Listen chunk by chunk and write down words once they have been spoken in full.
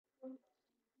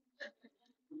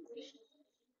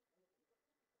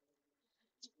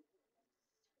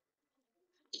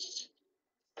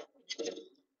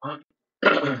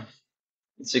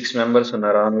6 members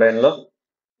ఉన్నారు ఆన్లైన్లో.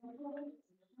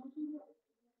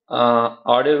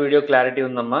 Audio video clarity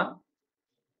ఉందమ్మా?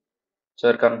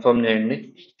 సార్ కన్ఫర్మ్ చేయండి.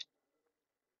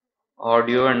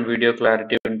 ఆడియో అండ్ వీడియో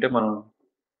క్లారిటీ ఉంటే మనం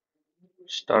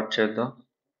స్టార్ట్ చేద్దాం.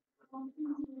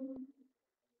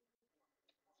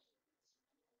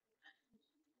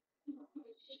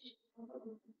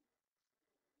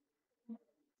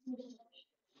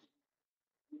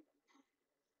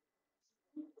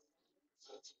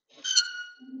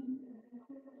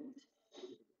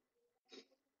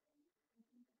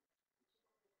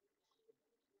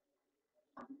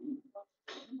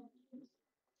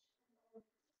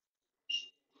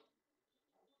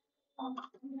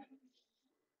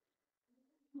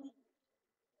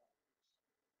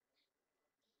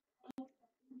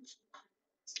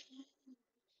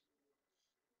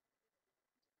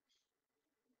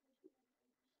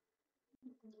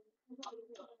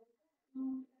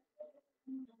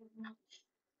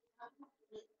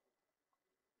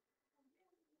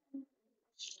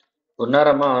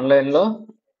 ఉన్నారమ్మా ఆన్లైన్లో?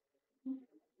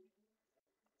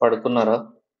 పడుకున్నారా?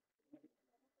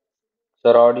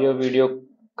 సార్ ఆడియో వీడియో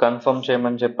కన్ఫర్మ్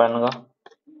చేయమని చెప్పానుగా.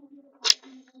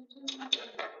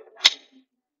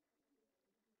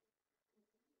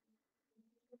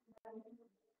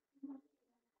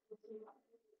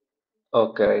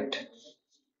 Okay right.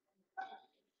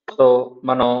 సో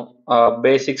మనం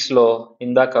బేసిక్స్లో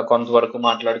ఇందాక కొంతవరకు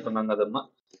మాట్లాడుకున్నాం కదమ్మా.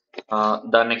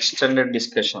 దాని ఎక్స్టెండెడ్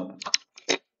డిస్కషన్,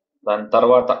 దాని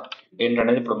తర్వాత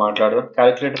ఏంటనేది ఇప్పుడు మాట్లాడదాం.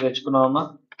 క్యాలిక్యులేటర్ తెచ్చుకున్నావమ్మా?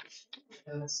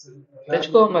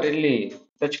 తెచ్చుకో, మరి వెళ్ళి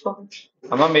తెచ్చుకో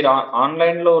అమ్మా. మీరు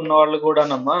ఆన్లైన్లో ఉన్న వాళ్ళు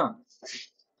కూడానమ్మా,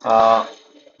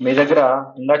 మీ దగ్గర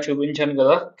ఇందా చూపించాను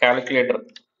కదా క్యాలిక్యులేటర్,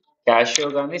 క్యాషియో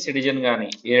కానీ సిటిజన్ కానీ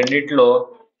ఈ రెండిట్లో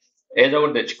ఏదో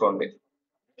ఒకటి తెచ్చుకోండి.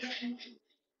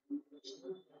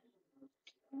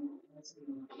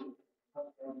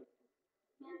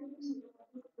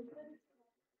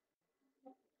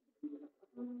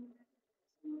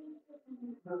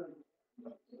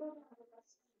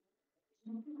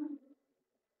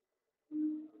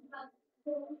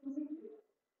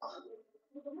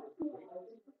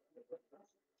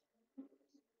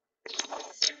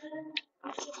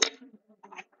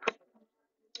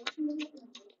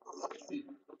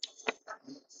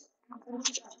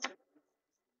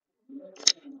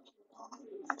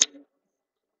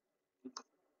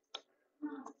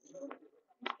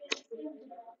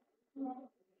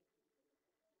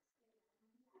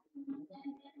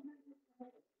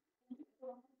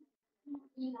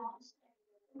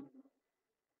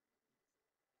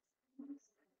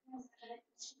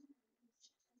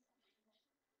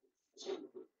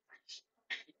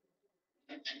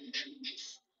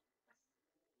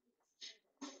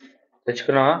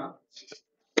 తెచ్చుకున్నావా?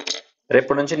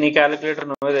 రేపటి నుంచి నీ క్యాలిక్యులేటర్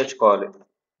నువ్వే తెచ్చుకోవాలి,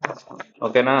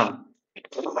 ఓకేనా?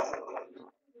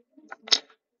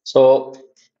 సో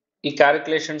ఈ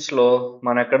క్యాలిక్యులేషన్స్లో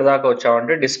మనం ఎక్కడి దాకా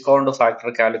వచ్చామంటే డిస్కౌంట్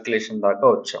ఫ్యాక్టర్ క్యాలిక్యులేషన్ దాకా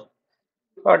వచ్చాం.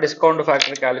 ఆ డిస్కౌంట్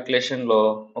ఫ్యాక్టర్ క్యాలిక్యులేషన్లో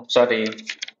ఒకసారి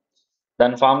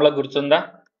దాని ఫార్ములా గుర్తుందా?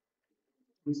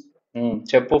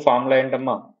 చెప్పు, ఫార్ములా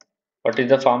ఏంటమ్మా? What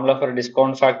is the formula for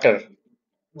discount factor?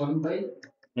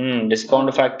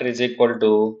 Discount factor is equal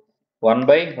to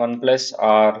 1/1 plus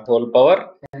are whole power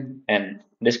n.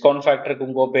 Discount ఫ్యాక్టర్కి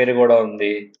ఇంకో పేరు కూడా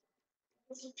ఉంది,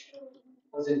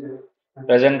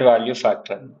 ప్రెజెంట్ వాల్యూ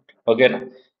ఫ్యాక్టర్ అన్నమాట, ఓకేనా?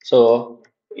 సో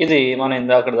ఇది మనం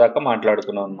ఇందాక దాకా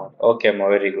మాట్లాడుకున్నాం అన్నమాట. ఓకే అమ్మా,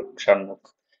 వెరీ గుడ్ షణ్ముఖ్.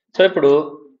 సో ఇప్పుడు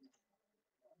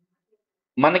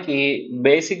మనకి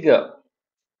బేసిక్గా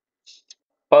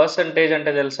పర్సంటేజ్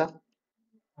అంటే తెలుసా?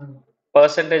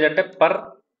 పర్సంటేజ్ అంటే పర్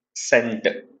సెంట్.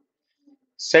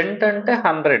 సెంట్ అంటే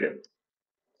 100.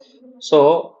 సో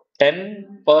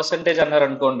 10% అన్నారు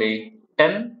అనుకోండి,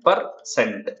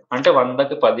 10% అంటే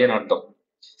 100కి 10 అని అర్థం.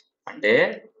 అంటే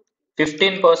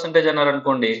 15% అన్నారు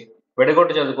అనుకోండి,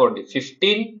 విడగొట్టి చదువుకోండి,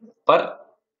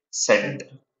 15%.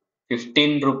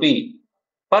 15 రూపీ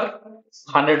పర్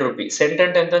 100 రూపీ. సెంట్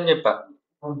అంటే ఎంత అని చెప్పా?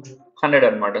 100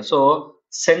 అనమాట. సో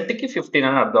సెంట్కి 15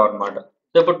 అని అర్థం అనమాట.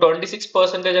 సో ఇప్పుడు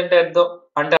 26% అంటే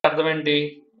అర్థం ఏంటి?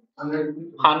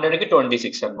 100కి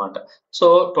 26 అనమాట. సో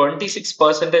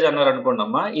 26% అన్నారు అనుకోండి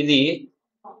అమ్మా, ఇది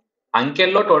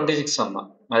అంకెల్లో 26 అమ్మా,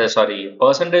 అదే సారీ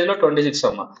పర్సంటేజ్లో 26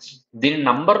 అమ్మా. దీని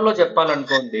నంబర్లో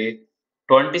చెప్పాలనుకోండి,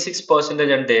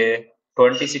 26% అంటే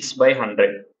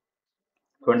 26/100.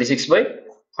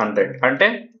 26/100 అంటే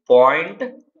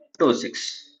 0.26,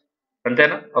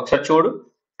 అంతేనా? ఒకసారి చూడు,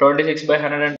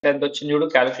 26/100 అంటే ఎంత వచ్చింది చూడు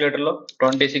క్యాలిక్యులేటర్లో.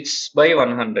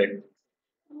 26/100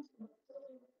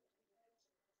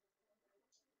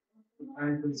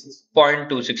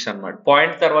 0.26 అనమాట.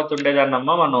 పాయింట్ తర్వాత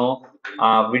ఉండేదాన్నమ్మా మనం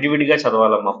విడివిడిగా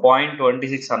చదవాలమ్మా.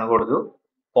 0.26 అనకూడదు,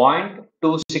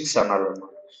 0.26 అనాలమ్మా.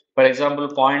 ఫర్ ఎగ్జాంపుల్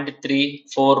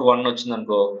 0.341 వచ్చింది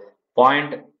అనుకో,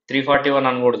 0.341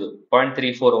 అనకూడదు,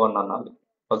 0.341 అనాలి.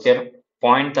 ఓకేనా?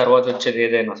 పాయింట్ తర్వాత వచ్చేది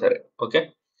ఏదైనా సరే. Okay,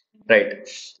 right.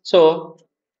 సో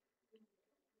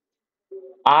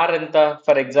ఆర్ ఎంత?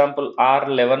 ఫర్ ఎగ్జాంపుల్ ఆర్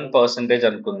 11%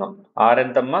 అనుకుందాం. ఆర్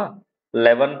ఎంతమ్మా?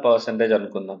 11%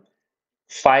 అనుకుందాం.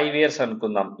 5 years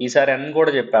అనుకుందాం. ఈసారి ఎన్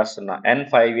కూడా చెప్పేస్తున్నా, ఎన్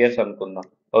 5 years అనుకుందాం.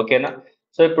 ఓకేనా?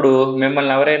 సో ఇప్పుడు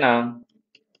మిమ్మల్ని ఎవరైనా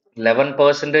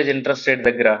 11% ఇంట్రెస్ట్ రేట్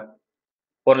దగ్గర,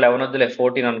 11 వద్దులే,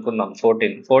 14 అనుకుందాం,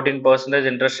 14%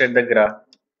 ఇంట్రెస్ట్ రేట్ దగ్గర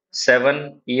 7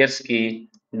 years కి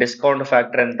డిస్కౌంట్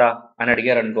ఫ్యాక్టర్ ఎంత అని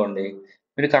అడిగారు అనుకోండి,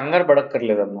 మీరు కంగారు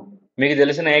పడక్కర్లేదమ్మా. మీకు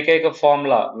తెలిసిన ఏకైక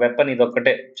ఫార్ములా వెపన్ ఇది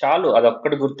ఒక్కటే చాలు,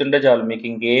 అదొక్కటి గుర్తుంటే చాలు, మీకు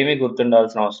ఇంకేమీ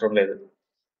గుర్తుండాల్సిన అవసరం లేదు.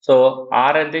 సో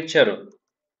ఆర్ ఎంత ఇచ్చారు?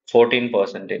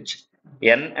 14%.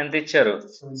 ఎన్ ఎంత ఇచ్చారు?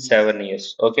 7 years.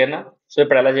 ఓకేనా? సో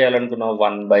ఇప్పుడు ఎలా చేయాలనుకున్నావు?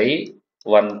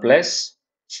 1/1 ప్లస్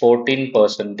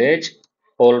 14%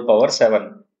 హోల్ పవర్ 7,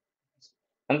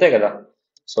 అంతే కదా?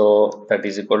 So that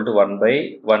is equal to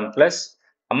 1/1 plus,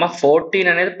 అమ్మ 14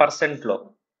 అనేది పర్సెంట్లో,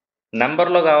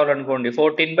 నెంబర్లో కావాలనుకోండి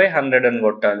 14/100 అని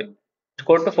కొట్టాలి.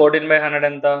 కొట్టు, 14/100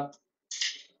 ఎంత?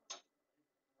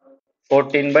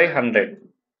 14/100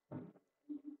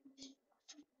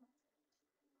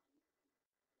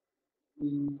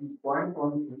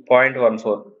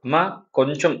 0.14. అమ్మా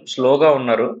కొంచెం స్లోగా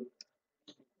ఉన్నారు,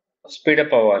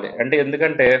 స్పీడప్ అవ్వాలి. అంటే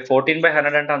ఎందుకంటే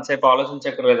 14/100 అంటే అంతసేపు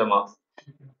ఆలోచించక్కర్లేదమ్మా.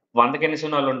 100కి ఎన్ని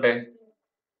సున్నాలు ఉంటాయి?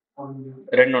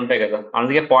 2 ఉంటాయి కదా,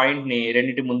 అందుకే పాయింట్ ని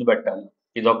రెండింటి ముందు పెట్టాలి.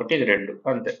 ఇది ఒకటి, ఇది 2,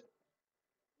 అంతే.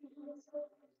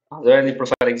 అదే ఇప్పుడు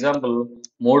ఫర్ ఎగ్జాంపుల్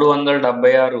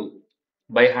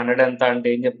 376/100 ఎంత అంటే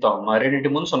ఏం చెప్తాం? రెండింటి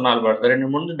ముందు సున్నాలు పెడతాం, రెండు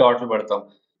ముందు డాట్లు పెడతాం.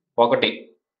 1,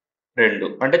 2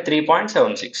 అంటే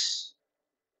 3.76.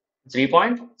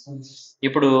 3.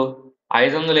 ఇప్పుడు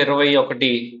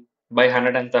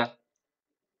 521/100 ఎంత?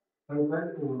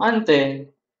 అంతే.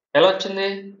 ఎలా వచ్చింది?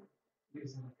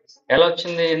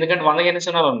 ఎందుకంటే 100కి ఎన్ని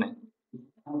సున్నాలు ఉన్నాయి?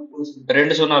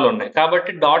 2 సున్నాలు ఉన్నాయి,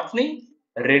 కాబట్టి డాట్ ని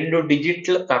 2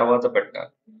 డిజిట్ల తర్వాత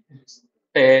పెట్టాలి.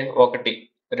 అంటే 1,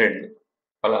 2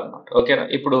 అలా అన్నమాట. ఓకేనా?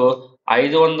 ఇప్పుడు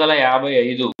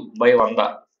 555/100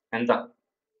 ఎంత?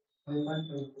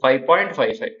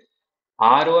 5.55.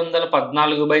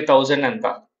 614/1000 ఎంత?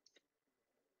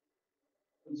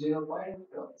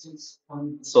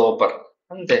 సూపర్,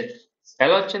 అంతే.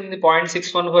 ఎలా వచ్చింది?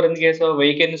 0.614 ఎందుకు వేసావు?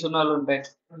 1000కి ఎన్ని సున్నాలు ఉంటాయి?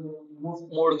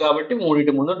 3, కాబట్టి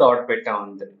మూడింటి ముందు డాట్ పెట్టాం,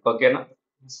 అంతే. ఓకేనా?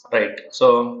 రైట్. సో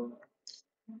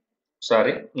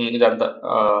సారీ, ఇదంతా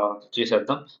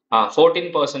చూసేద్దాం.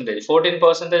 14%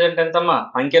 అంటే ఎంతమ్మా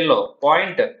అంకెల్లో?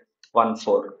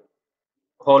 0.14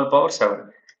 హోల్ పవర్ 7.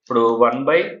 ఇప్పుడు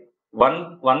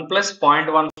 1/1 ప్లస్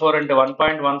 0.14 అంటే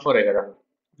 1.14 కదా,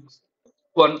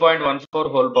 1.14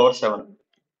 హోల్ పవర్ 7.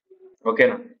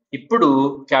 ఓకేనా? ఇప్పుడు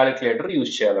క్యాలిక్యులేటర్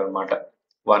యూజ్ చేయాలన్నమాట.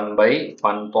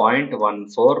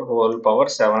 1/1.14 హోల్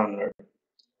పవర్ 7 అన్నాడు,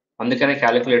 అందుకని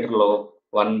క్యాలిక్యులేటర్ లో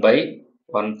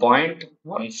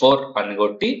 1/1.14 అని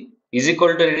కొట్టి ఈజ్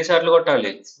ఈక్వల్ టు ఎన్నిసార్లు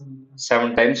కొట్టాలి? 7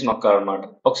 times నొక్కాలన్నమాట.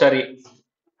 ఒకసారి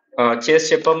చేసి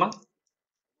చెప్పమ్మా,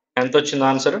 ఎంత వచ్చింది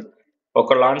ఆన్సర్?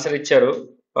 ఒకళ్ళు ఆన్సర్ ఇచ్చారు,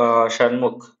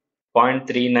 షణ్ముఖ్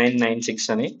 0.3996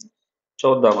 అని.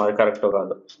 చూద్దాం అది కరెక్ట్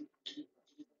కాదు.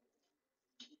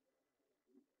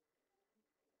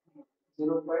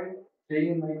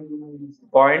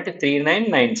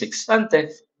 0.3996 అంతే.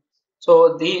 సో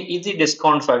ఇది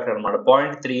డిస్కౌంట్ ఫ్యాక్టర్ అనమాట,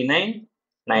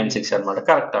 0.3996 అనమాట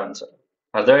కరెక్ట్ ఆన్సర్.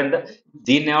 అర్థమైందా?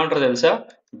 దీన్ని ఏమంటారు తెలుసా?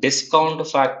 Discount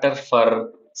factor for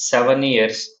 7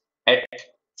 years at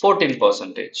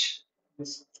 14%.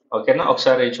 ఓకేనా?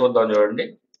 ఒకసారి చూద్దాం, చూడండి.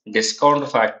 Discount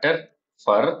factor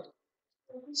for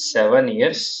 7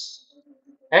 years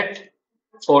at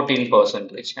 14%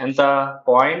 ఎంత?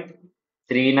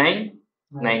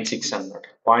 0.3996 అన్నమాట,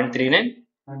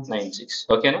 0.3996.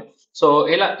 ఓకేనా? సో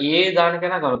ఇలా ఏ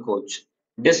దానికైనా కనుక్కోవచ్చు.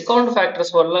 డిస్కౌంట్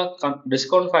ఫ్యాక్టర్స్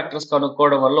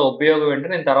కనుక్కోవడం వల్ల ఉపయోగం ఏంటో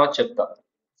నేను తర్వాత చెప్తా,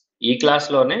 ఈ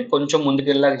క్లాస్లోనే కొంచెం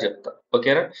ముందుకెళ్ళాక చెప్తా.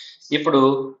 ఓకేనా? ఇప్పుడు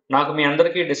నాకు మీ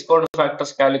అందరికీ డిస్కౌంట్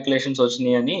ఫ్యాక్టర్స్ క్యాలిక్యులేషన్స్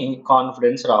వచ్చినాయి అని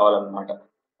కాన్ఫిడెన్స్ రావాలన్నమాట.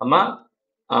 అమ్మా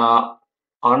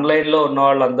ఆన్లైన్లో ఉన్న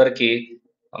వాళ్ళందరికీ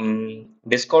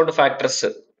డిస్కౌంట్ ఫ్యాక్టర్స్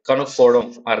కనుక్కోవడం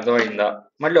అర్థమైందా?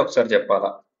 మళ్ళీ ఒకసారి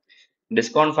చెప్పాలా?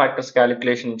 డిస్కౌంట్ ఫ్యాక్టర్స్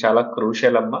క్యాలిక్యులేషన్ చాలా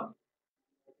క్రూషియల్ అమ్మా.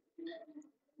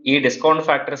 ఈ డిస్కౌంట్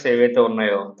ఫ్యాక్టర్స్ ఏవైతే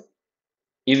ఉన్నాయో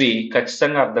ఇవి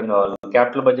ఖచ్చితంగా అర్థం కావాలి.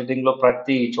 క్యాపిటల్ బడ్జెటింగ్ లో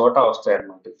ప్రతి చోట వస్తాయి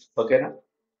అన్నమాట. ఓకేనా?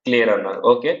 క్లియర్ అన్నారు.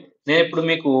 ఓకే, నేను ఇప్పుడు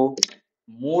మీకు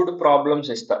 3 ప్రాబ్లమ్స్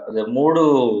ఇస్తా, అదే 3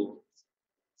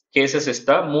 కేసెస్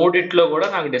ఇస్తా, మూడిట్లో కూడా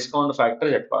నాకు డిస్కౌంట్ ఫ్యాక్టర్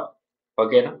చెప్పాలి.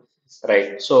 ఓకేనా?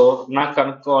 రైట్. సో నాకు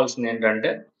కనుక్కోవాల్సింది ఏంటంటే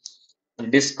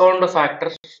discount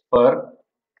factor for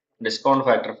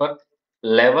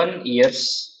 11 years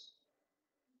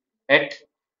at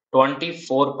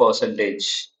 24%.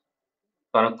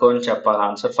 కనుక్కొని చెప్పాలి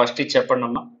ఆన్సర్. ఫస్ట్ ఇది చెప్పండి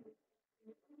అమ్మా.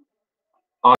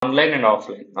 Online and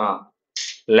offline.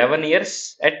 11 years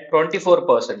at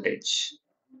 24%.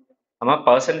 అమ్మా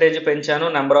పర్సంటేజ్ పెంచాను,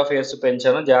 నెంబర్ ఆఫ్ ఇయర్స్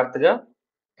పెంచాను, జాగ్రత్తగా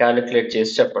క్యాలిక్యులేట్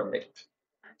చేసి చెప్పండి.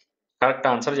 కరెక్ట్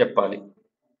ఆన్సర్ చెప్పాలి.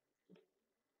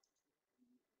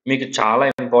 మీకు చాలా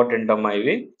ఇంపార్టెంట్ అమ్మా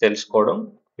ఇవి తెలుసుకోవడం.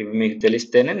 ఇవి మీకు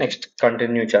తెలిస్తేనే నెక్స్ట్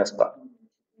కంటిన్యూ చేస్తా.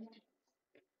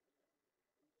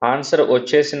 ఆన్సర్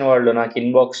వచ్చేసిన వాళ్ళు నాకు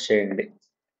ఇన్బాక్స్ చేయండి.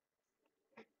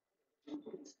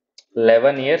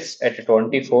 11 years at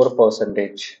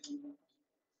 24%.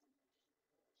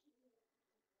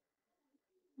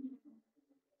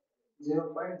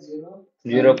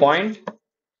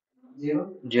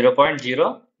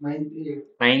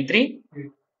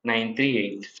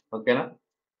 0.0938. ఓకేనా?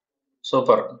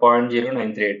 Super.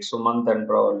 0.0938. Sumanth and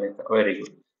Pravallika. Very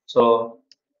good. So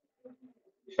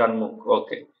Shanmukh.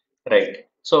 Okay right.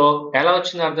 So ఎలా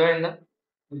వచ్చింది అర్థమైందా?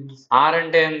 ఆర్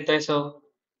అంటే ఎంత వేసావు?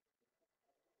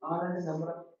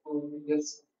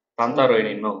 అంతా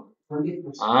నిన్ను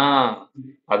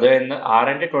అర్థమైందా? ఆర్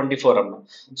అంటే 24 అమ్మా.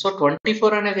 సో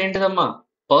 24 అనేది ఏంటిదమ్మా?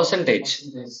 పర్సంటేజ్.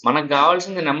 మనకు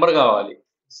కావాల్సింది నెంబర్ కావాలి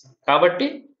కాబట్టి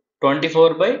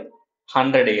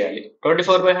 24/100 వేయాలి.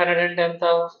 24/100 అంటే ఎంత?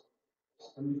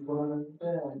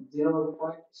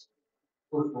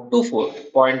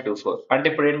 0.24. అంటే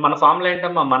ఇప్పుడు మన ఫార్ములా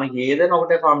ఏంటమ్మా? మనకి ఏదైనా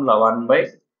ఒకటే formula, 1/1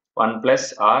 +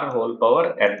 r whole power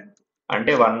n.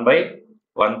 అంటే 1/1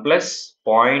 +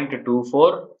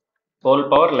 0.24 హోల్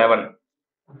పవర్ 11.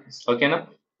 ఓకేనా?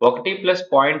 1 +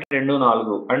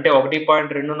 0.24 అంటే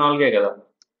 1.24 కదా.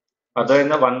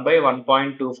 అర్థమైందా?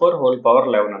 1/1.24 హోల్ పవర్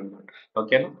 11 అనమాట.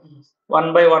 ఓకేనా?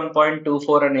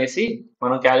 1/1.24 అనేసి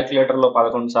మనం క్యాలిక్యులేటర్లో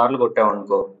 11 సార్లు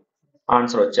కొట్టామనుకో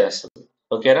ఆన్సర్ వచ్చేస్తుంది.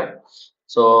 ఓకేనా?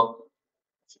 So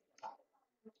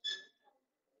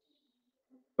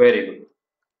very good.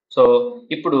 సో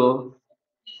ఇప్పుడు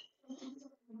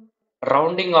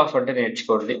రౌండింగ్ ఆఫ్ అంటే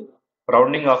నేర్చుకోండి.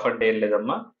 రౌండింగ్ ఆఫ్ అంటే ఏం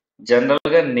లేదమ్మా,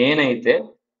 జనరల్గా నేనైతే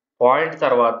పాయింట్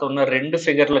తర్వాత ఉన్న 2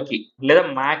 ఫిగర్లకి లేదా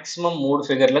మాక్సిమం 3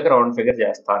 ఫిగర్లకి రౌండ్ ఫిగర్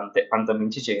చేస్తా, అంతే, అంత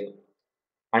మించి చేయను.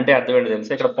 అంటే అర్థం ఏంటి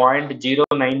తెలుసా? ఇక్కడ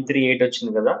 0.0938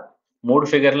 వచ్చింది కదా, 3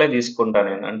 ఫిగర్లే తీసుకుంటా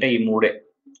నేను, అంటే ఈ 3.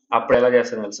 అప్పుడు ఎలా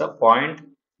చేస్తాను తెలుసా?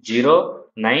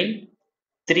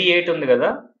 0.0938 ఉంది కదా,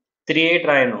 38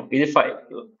 రాయను, ఇది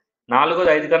 5. 4ది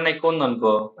 5 కన్నా ఎక్కువ ఉంది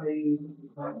అనుకో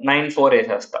 94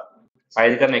 వేసేస్తా,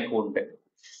 5 కన్నా ఎక్కువ ఉంటే.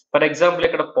 ఫర్ ఎగ్జాంపుల్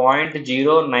ఇక్కడ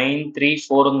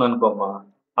 0.0934 ఉంది అనుకోమ్మా,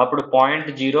 అప్పుడు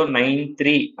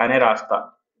 0.093 అనే రాస్తా.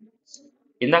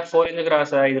 ఇందాక 4 ఎందుకు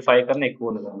రాసా? ఇది 5 కన్నా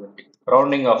ఎక్కువ ఉంది కాబట్టి.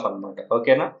 రౌండింగ్ ఆఫ్ అన్నమాట.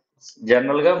 ఓకేనా?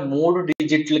 జనరల్ గా 3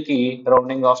 డిజిట్లకి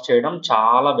రౌండింగ్ ఆఫ్ చేయడం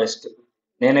చాలా బెస్ట్.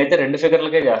 నేనైతే 2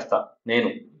 ఫిగర్లకే చేస్తా నేను,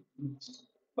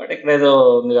 బట్ ఇక్కడ ఏదో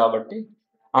ఉంది కాబట్టి.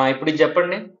 ఇప్పుడు ఇది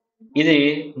చెప్పండి, ఇది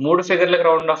 3 ఫిగర్లకు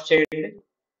రౌండ్ ఆఫ్ చేయండి.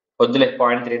 వద్దులే,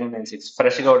 0.3996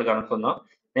 ఫ్రెష్గా ఒకటి కనుక్కుందాం.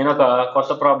 నేను ఒక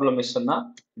కొత్త ప్రాబ్లం ఇస్తున్నా,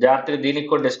 జాగ్రత్తగా దీనికి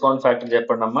కూడా డిస్కౌంట్ ఫ్యాక్టర్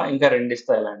చెప్పండి అమ్మా. ఇంకా 2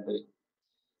 ఇస్తా ఇలాంటివి.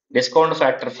 డిస్కౌంట్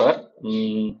ఫ్యాక్టర్ ఫర్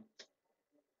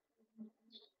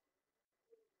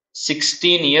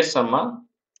 16 years అమ్మా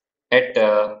at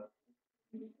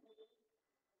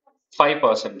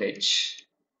 5%.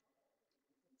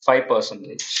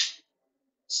 5%.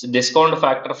 Discount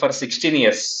factor for 16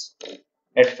 years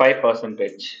at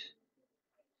 5%.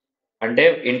 అంటే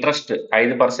ఇంట్రెస్ట్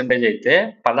 5% అయితే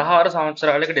 16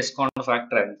 సంవత్సరాలకి డిస్కౌంట్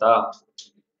ఫ్యాక్టర్ ఎంత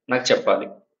నాకు చెప్పాలి.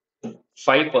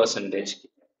 5%.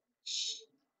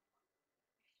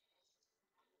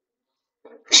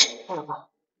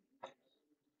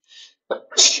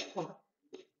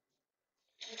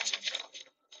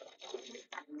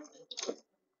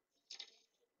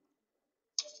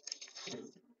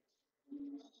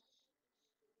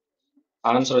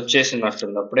 ఆన్సర్ వచ్చేసింది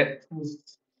అట్టుంది. అప్పుడే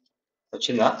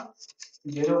వచ్చిందా?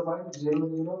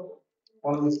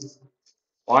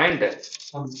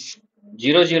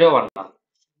 0.001.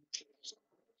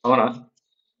 అవునా?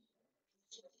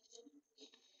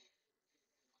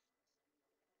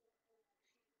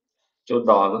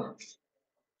 చూద్దాం అది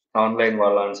ఆన్లైన్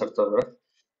వాళ్ళ ఆన్సర్ తో.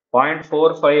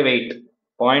 0.458.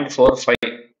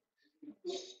 0.45.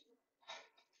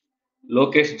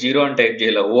 లోకేష్ 0 అని టైప్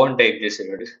చేయాల, ఓ అని టైప్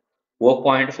చేసాడు.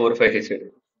 0.45 చేసాడు.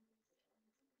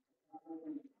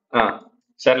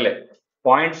 సర్లే,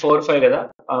 0.45 కదా.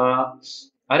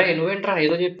 అరే నువ్వేంట్రా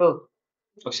ఏదో చెప్పావు,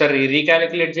 ఒకసారి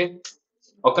రీకాలిక్యులేట్ చేయి.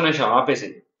 ఒక్క నిమిషం ఆపేసి.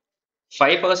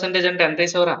 5% అంటే ఎంత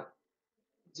వేసావురా?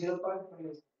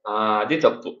 అది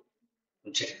తప్పు.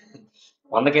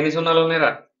 100కి ఎన్ని సున్నాలు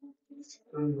ఉన్నాయిరా?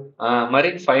 మరి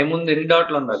 5 ముందు ఎన్ని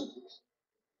డాట్లు ఉండాలి?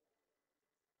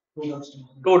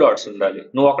 2 డాట్స్ ఉండాలి.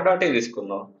 నువ్వు 1 డాటే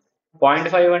తీసుకున్నావు.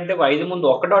 0.5 అంటే 5 ముందు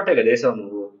ఒక్క డాటే కదా వేసావు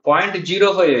నువ్వు.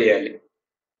 0.05 వేయాలి.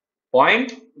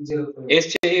 పాయింట్ వేసి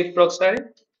చెయ్యి ఇప్పుడు ఒకసారి.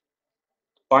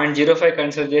 0.05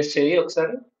 కన్సిడర్ చేసి చెయ్యి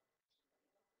ఒకసారి.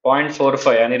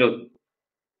 0.45 అనిరుద్.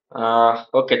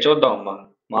 ఓకే చూద్దాం అమ్మా.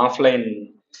 మా ఆఫ్లైన్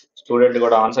స్టూడెంట్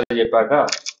కూడా ఆన్సర్ చెప్పాక,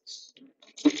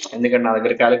 ఎందుకంటే నా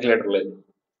దగ్గర క్యాలిక్యులేటర్ లేదు.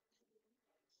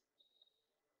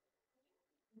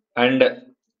 అండ్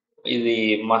ఇది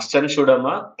మస్ట్ అండ్ షుడ్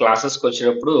అమ్మా. క్లాసెస్కి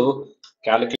వచ్చినప్పుడు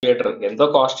క్యాలిక్యులేటర్ ఎంతో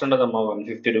కాస్ట్ ఉండదమ్మా,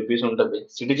 150 రూపీస్ ఉంటుంది.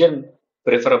 సిటిజన్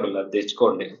ప్రిఫరబుల్, అది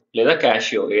తెచ్చుకోండి, లేదా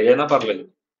క్యాషియో ఏదైనా పర్లేదు.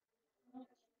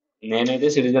 నేనైతే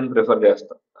సిటిజన్ ప్రిఫర్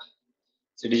చేస్తా.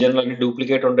 సిటిజన్లో అన్ని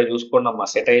డూప్లికేట్ ఉంటాయి చూసుకోండి అమ్మా.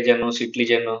 సెటైజన్,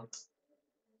 సిట్లిజన్,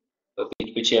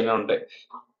 పిచ్చి పిచ్చి అన్నీ ఉంటాయి.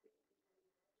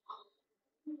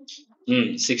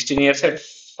 16 years at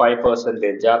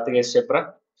 5%. జాగ్రత్తగా వేసి చెప్పరా.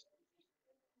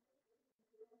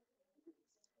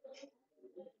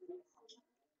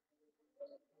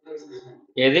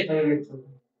 ఏది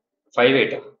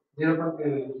 5.8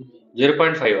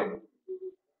 0.5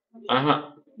 ఆహా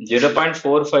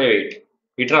 0.458.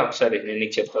 ఇట్రా ఒకసారి నేను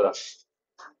నీకు చెప్తా.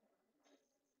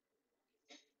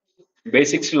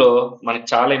 బేసిక్స్ లో మనకి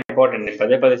చాలా ఇంపార్టెంట్. నేను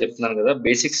పదే పదే చెప్తున్నాను కదా,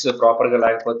 బేసిక్స్ ప్రాపర్ గా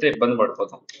లేకపోతే ఇబ్బంది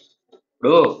పడిపోతాం.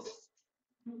 ఇప్పుడు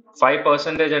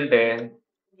 5% అంటే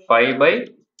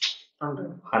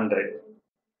 5/100.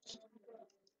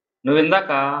 నువ్వు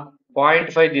ఇందాక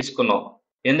 0.5 తీసుకున్నావు.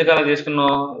 ఎందుకు అలా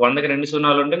తీసుకున్నావు? 100కి 2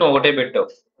 సున్నాలు ఉంటే నువ్వు ఒకటే పెట్టావు,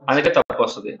 అందుకే తప్పు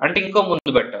వస్తుంది. అంటే ఇంకో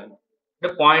ముందు పెట్టాలి, అంటే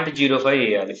 0.05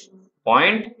 వేయాలి.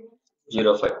 0.05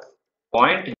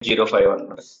 0.05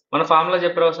 అనమాట. మన ఫార్ములా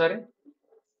చెప్పరా ఒకసారి.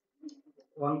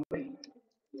 1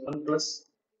 plus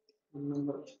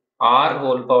are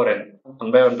whole power N.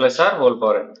 1/1 plus are whole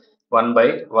power N.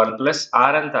 1/1 plus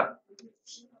are ఎంత?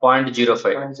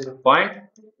 0.05.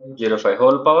 0.05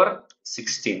 హోల్ పవర్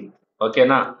 16.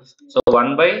 ఓకేనా? సో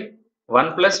 1/1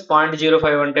 ప్లస్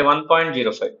 0.05 అంటే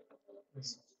 1.05.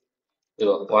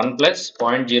 ఇదిగో 1 ప్లస్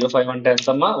 0.05 అంటే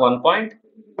ఎంతమ్మా? 1.05.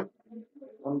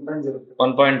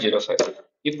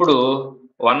 ఇప్పుడు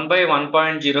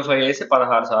 1/1.05 వేసి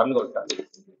 16 సార్లు కొట్టాలి.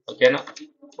 ఓకేనా?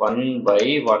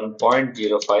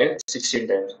 1/1.05 16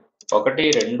 టైమ్స్. 1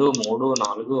 2 3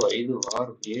 4 5 6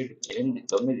 7 8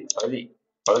 9 10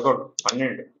 11 12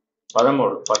 13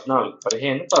 14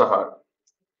 15 16.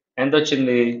 ఎంత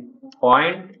వచ్చింది?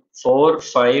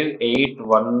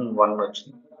 0.45811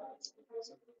 వచ్చింది.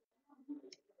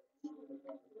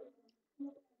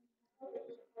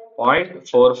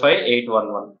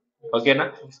 0.45811. ఓకేనా?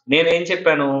 నేనేం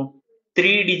చెప్పాను?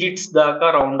 3 digits దాకా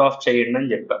రౌండ్ ఆఫ్ చేయండి అని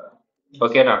చెప్పాను.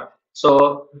 ఓకేనా? సో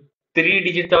 3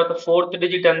 digit తర్వాత 4th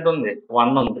digit ఎంత ఉంది?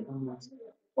 1 ఉంది,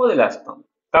 వదిలేస్తాం.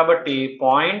 కాబట్టి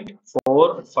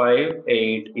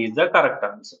 0.458 ఈజ్ ద కరెక్ట్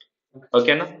ఆన్సర్.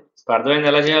 ఓకేనా? అర్థమైంది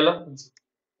ఎలా చేయాలో?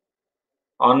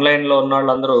 ఆన్లైన్ లో ఉన్న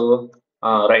వాళ్ళందరూ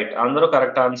రైట్, అందరూ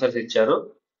కరెక్ట్ ఆన్సర్స్ ఇచ్చారు.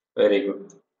 Very good,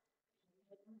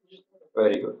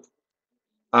 very good.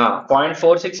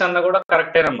 0.46 అన్న కూడా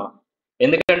కరెక్టేనమ్మా.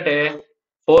 ఎందుకంటే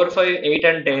 458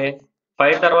 అంటే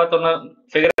 5 తర్వాత ఉన్న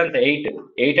ఫిగర్ అంటే 8.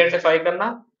 8 అంటే 5 కన్నా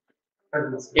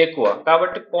ఎక్కువ,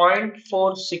 కాబట్టి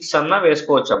 0.46 అన్నా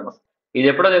వేసుకోవచ్చు అమ్మా. ఇది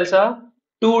ఎప్పుడో తెలుసా?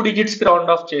 2 digits కి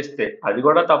రౌండ్ ఆఫ్ చేస్తే. అది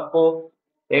కూడా తప్పు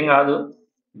ఏం కాదు.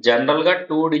 జనరల్ గా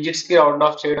 2 digits కి రౌండ్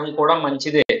ఆఫ్ చేయడం కూడా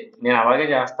మంచిదే, నేను అలాగే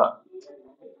చేస్తా.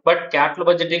 బట్ క్యాపిటల్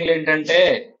బడ్జెటింగ్ ఏంటంటే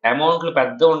అమౌంట్లు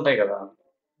పెద్ద ఉంటాయి కదా,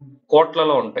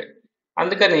 కోట్లలో ఉంటాయి.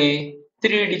 అందుకని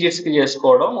 3 digits కి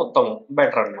చేసుకోవడం ఉత్తమం,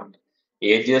 బెటర్ అన్నమాట.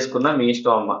 ఏది చేసుకున్నా మీ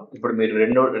ఇష్టం అమ్మా. ఇప్పుడు మీరు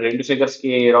రెండు ఫిగర్స్ కి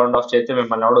రౌండ్ ఆఫ్ చేస్తే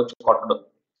మిమ్మల్ని ఎవడొచ్చి కొట్టడు.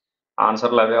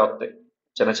 ఆన్సర్లు అవే వస్తాయి,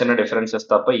 చిన్న చిన్న డిఫరెన్సెస్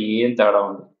తప్ప ఏం తేడా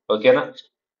ఉండదు. ఓకేనా?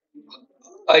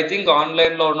 ఐ థింక్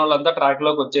ఆన్లైన్ లో ఉన్న వాళ్ళంతా ట్రాక్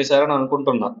లోకి వచ్చేసారని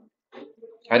అనుకుంటున్నా.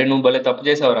 అరే నువ్వు భలే తప్పు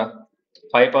చేసావురా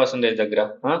 5% దగ్గర.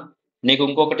 నీకు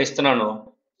ఇంకొకటి ఇస్తున్నాను,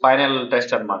 ఫైనల్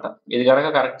టెస్ట్ అన్నమాట. ఇది కనుక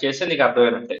కరెక్ట్ చేస్తే నీకు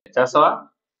అర్థమైనట్టే. చేస్తావా?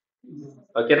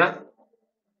 ఓకేనా?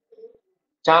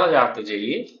 చాలా జాగ్రత్త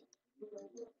చెయ్యి.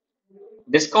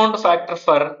 డిస్కౌంట్ ఫ్యాక్టర్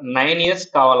ఫర్ 9 years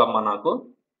కావాలమ్మా నాకు.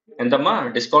 ఎంతమ్మా?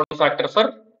 డిస్కౌంట్ ఫ్యాక్టర్ ఫర్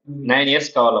 9 years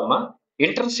కావాలమ్మా.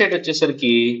 ఇంట్రెస్ట్ రేట్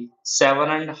వచ్చేసరికి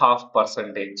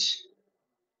 7.5%.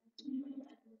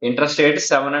 Interest rate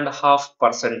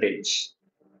 7.5%.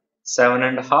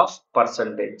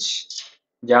 7.5%.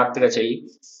 జాగ్రత్తగా చెయ్యి.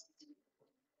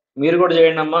 మీరు కూడా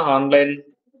చేయండి అమ్మా ఆన్లైన్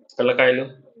పిల్లకాయలు,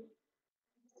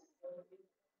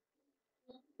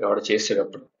 ఎవడు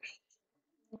చేసేటప్పుడు.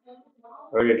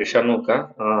 షణ్ముఖ.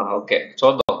 ఓకే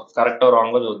చూద్దాం, కరెక్ట్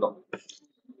రాంగ్ చూద్దాం.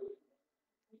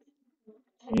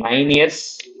 9 years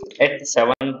at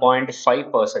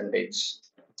 7.5%.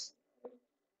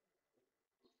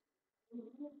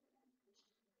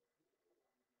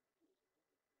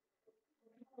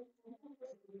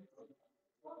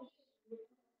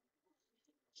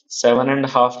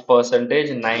 7.5%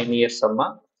 9 years అమ్మా.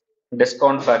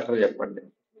 డిస్కౌంట్ ఫ్యాక్టర్ చెప్పండి.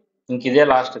 ఇంక ఇదే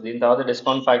లాస్ట్, దీని తర్వాత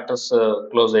డిస్కౌంట్ ఫ్యాక్టర్స్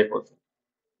క్లోజ్ అయిపోతుంది.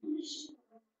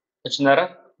 వచ్చిందారా?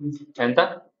 ఎంత?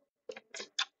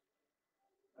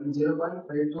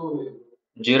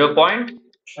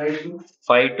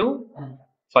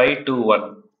 0.52521.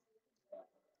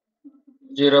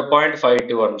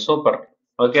 0.521. సూపర్.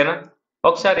 ఓకేనా?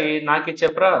 ఒకసారి నాకు ఇది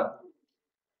చెప్పరా,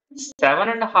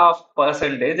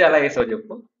 7.5% ఎలా వేసావు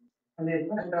చెప్పు.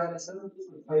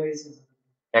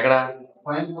 ఎక్కడ?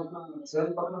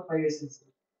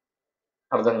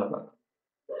 అర్థం కదా.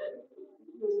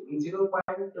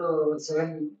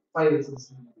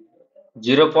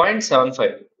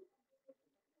 0.75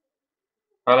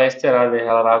 అలా ఇస్తే రాదే,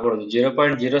 అలా రాకూడదు.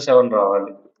 0.07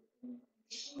 రావాలి.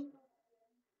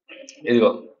 ఇదిగో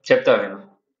చెప్తా నేను.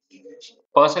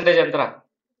 పర్సంటేజ్ ఎంతరా?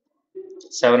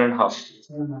 7.5.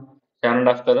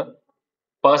 7.5 కదా.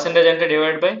 పర్సంటేజ్ అంటే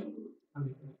డివైడ్ బై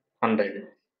 100.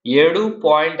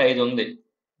 7.5 ఉంది.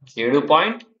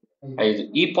 7.5.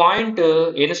 ఈ పాయింట్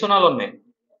ఎన్ని సున్నాలు ఉన్నాయి?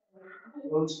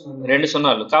 2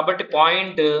 సున్నాలు. కాబట్టి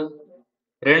పాయింట్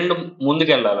 2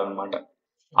 ముందుకెళ్ళాలన్నమాట.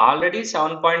 ఆల్రెడీ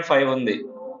 7.5 ఉంది.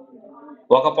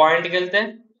 ఒక పాయింట్కి వెళ్తే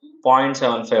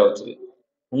 0.75 అవుతుంది.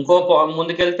 ఇంకో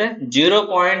ముందుకెళ్తే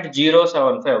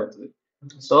 0.075 అవుతుంది.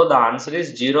 సో ద ఆన్సర్ ఇస్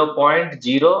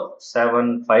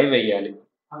 0.075 వేయాలి.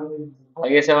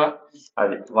 అయ్యేసావా?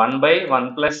 అది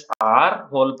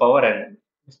 1/1+r⁴n.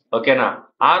 ఓకేనా?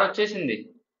 ఆర్ వచ్చేసింది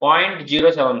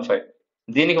 0.075.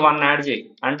 దీనికి 1 యాడ్ చేయి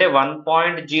అంటే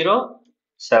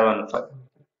 1.075.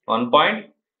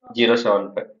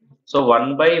 1.075. సో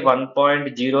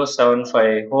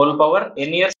 1/1.075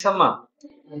 ఎన్ని ఇయర్స్ అమ్మా?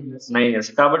 9 years.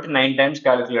 కాబట్టి 9 times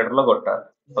క్యాలిక్యులేటర్ లో కొట్టాలి.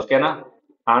 ఓకేనా?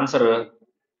 ఆన్సర్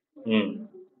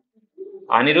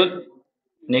అనిరుద్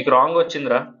నీకు రాంగ్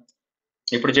వచ్చిందిరా.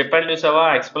 ఇప్పుడు చెప్పాను చూసావా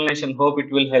explanation. Hope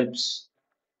it will helps.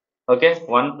 Okay,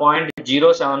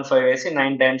 1.075 వేసి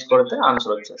 9 times కొడితే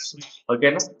ఆన్సర్ వచ్చేస్తుంది.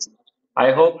 ఓకేనా? I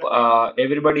hope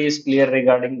everybody is clear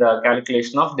regarding the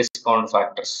calculation of discount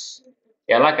factors.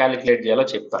 ఎలా క్యాలిక్యులేట్ చేయాలో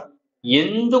చెప్తా.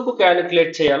 ఎందుకు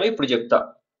క్యాలిక్యులేట్ చేయాలో ఇప్పుడు చెప్తా.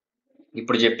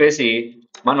 ఇప్పుడు చెప్పేసి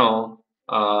మనం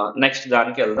నెక్స్ట్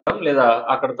దానికి వెళ్దాం, లేదా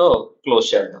అక్కడతో క్లోజ్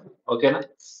చేద్దాం. ఓకేనా?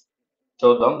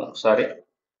 చూద్దాం ఒకసారి.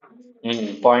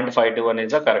 0.521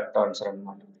 ఇస్ ద కరెక్ట్ ఆన్సర్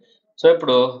అన్నమాట. సో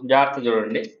ఇప్పుడు జాగ్రత్త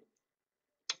చూడండి.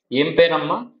 ఏం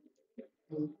పేరమ్మా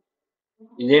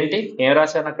ఇదేంటి? ఏం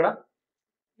రాశాను అక్కడ?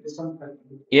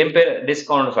 ఏం పేరు?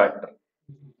 Discount factor.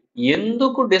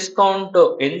 ఎందుకు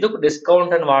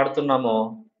డిస్కౌంట్ అని వాడుతున్నామో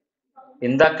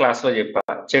ఇందాక క్లాస్ లో చెప్పా.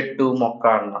 చెట్టు మొక్క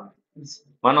అన్న.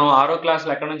 మనం 6వ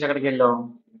క్లాస్లో ఎక్కడి నుంచి ఎక్కడికి వెళ్ళాం?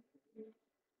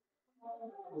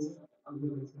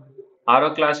 6వ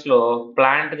క్లాస్లో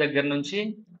ప్లాంట్ దగ్గర నుంచి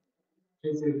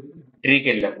ట్రీకి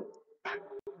వెళ్ళాం.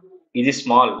 ఇది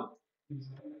స్మాల్,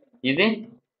 ఇది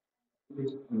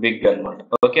బిగ్ అన్నమాట.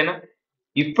 ఓకేనా?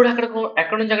 ఇప్పుడు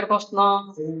ఎక్కడి నుంచి ఎక్కడికి వస్తున్నాం?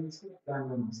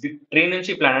 ట్రీ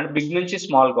నుంచి ప్లాంట్, బిగ్ నుంచి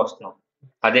స్మాల్కి వస్తున్నాం.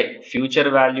 అదే ఫ్యూచర్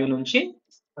వాల్యూ నుంచి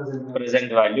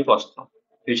ప్రెసెంట్ వాల్యూకి వస్తున్నాం.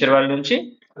 ఫ్యూచర్ వాల్యూ నుంచి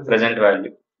ప్రెసెంట్ వాల్యూ.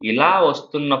 ఇలా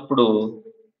వస్తున్నప్పుడు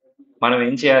మనం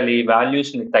ఏం చేయాలి?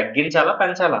 వాల్యూస్ ని తగ్గించాలా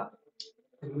పెంచాలా?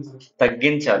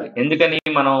 తగ్గించాలి. ఎందుకని?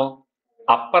 మనం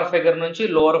అప్పర్ ఫిగర్ నుంచి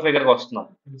లోవర్ ఫిగర్కి వస్తున్నాం.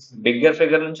 బిగ్గర్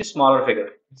ఫిగర్ నుంచి స్మాలర్ ఫిగర్.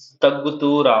 తగ్గుతూ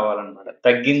రావాలన్నమాట,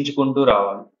 తగ్గించుకుంటూ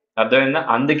రావాలి. అర్థమైందా?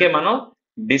 అందుకే మనం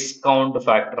డిస్కౌంట్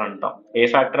ఫ్యాక్టర్ అంటాం. ఏ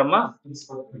ఫ్యాక్టర్ అమ్మా?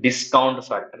 Discount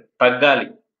factor. తగ్గాలి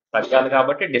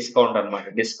కాబట్టి డిస్కౌంట్ అన్నమాట.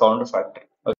 Discount factor.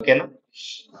 ఓకేనా?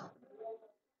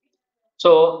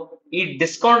 సో ఈ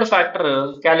డిస్కౌంట్ ఫ్యాక్టర్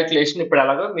క్యాలిక్యులేషన్ ఇప్పుడు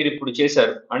ఎలాగో మీరు ఇప్పుడు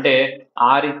చేశారు. అంటే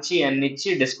ఆర్ ఇచ్చి ఎన్ ఇచ్చి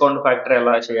డిస్కౌంట్ ఫ్యాక్టర్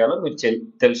ఎలా చేయాలో మీరు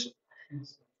తెలుసు.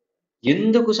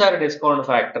 ఎందుకు sir discount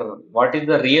factor? What is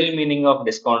the real meaning of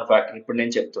discount factor? ఇప్పుడు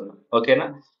నేను చెప్తున్నా. ఓకేనా?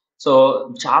 సో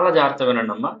చాలా జాగ్రత్త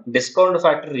వినండి అమ్మా. డిస్కౌంట్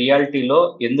ఫ్యాక్టర్ రియాలిటీలో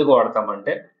ఎందుకు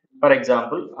వాడతామంటే, ఫర్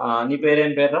ఎగ్జాంపుల్ నీ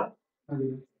పేరేం పేరా?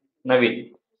 నవీన్.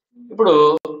 ఇప్పుడు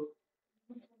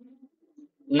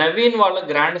నవీన్ వాళ్ళ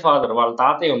గ్రాండ్ ఫాదర్, వాళ్ళ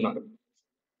తాతయ్య ఉన్నారు.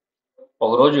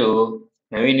 ఒకరోజు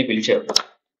నవీన్ని పిలిచారు.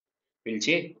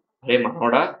 పిలిచి, అరే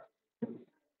మనోడా,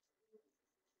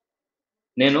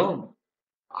 నేను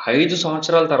 5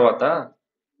 సంవత్సరాల తర్వాత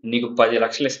నీకు 10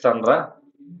 లక్షలు ఇస్తాను రా.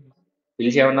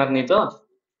 పిలిచి ఏమన్నారు నీతో?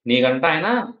 నీకంట ఆయన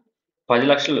 10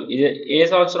 లక్షలు. ఇది ఏ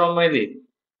సంవత్సరం అమ్మా? ఇది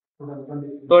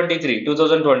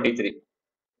 2023.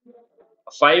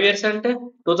 5 years అంటే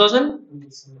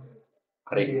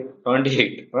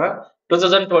 2028.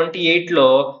 2028లో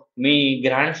మీ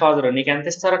గ్రాండ్ ఫాదర్ నీకు ఎంత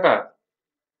ఇస్తారట?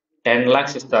 10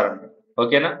 lakhs ఇస్తారంట.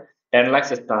 ఓకేనా? 10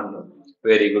 lakhs ఇస్తాను.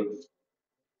 Very good.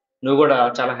 నువ్వు కూడా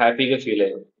చాలా హ్యాపీగా ఫీల్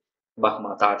అయ్యావు. బా,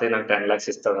 మా తాతయ్య నాకు 10 lakhs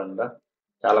ఇస్తాడంట,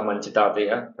 చాలా మంచి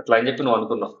తాతయ్య అట్లా అని చెప్పి నువ్వు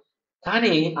అనుకున్నావు.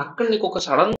 కానీ అక్కడ నీకు ఒక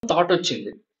సడన్ థాట్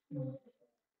వచ్చింది.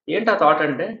 ఏంటి ఆ థాట్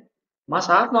అంటే, మా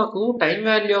సార్ మాకు టైం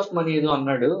వాల్యూ ఆఫ్ మనీ ఏదో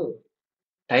అన్నాడు.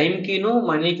 టైంకిను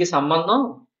మనీకి సంబంధం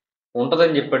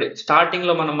ఉంటదని చెప్పాడు. స్టార్టింగ్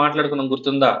లో మనం మాట్లాడుకున్నాం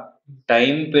గుర్తుందా?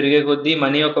 టైం పెరిగే కొద్దీ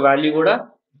మనీ యొక్క వాల్యూ కూడా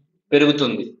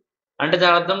పెరుగుతుంది. అంటే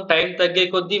దాని అర్థం టైం తగ్గే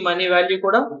కొద్దీ మనీ వాల్యూ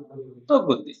కూడా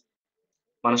తగ్గుద్ది.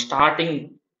 మనం స్టార్టింగ్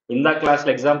ఇందా క్లాస్ లో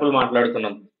ఎగ్జాంపుల్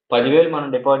మాట్లాడుకున్నాం. 10,000 మనం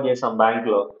డిపాజిట్ చేసాం బ్యాంక్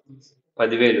లో.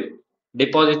 10,000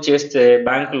 డిపాజిట్ చేస్తే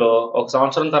బ్యాంక్ లో ఒక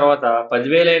సంవత్సరం తర్వాత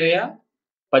 10,000 అయినాయా?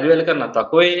 10,000 కన్నా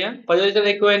తక్కువ అయినాయా? 10,000 కన్నా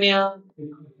ఎక్కువ అయినాయా?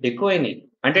 ఎక్కువైనాయి.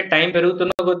 అంటే టైం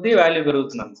పెరుగుతున్న కొద్దీ వాల్యూ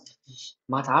పెరుగుతున్నాను.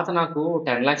 మా తాత నాకు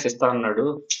 10 lakhs ఇస్తా అన్నాడు.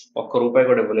 ఒక్క రూపాయి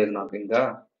కూడా ఇవ్వలేదు నాకు ఇంకా.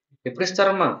 ఎప్పుడు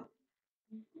ఇస్తారమ్మా?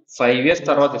 5 years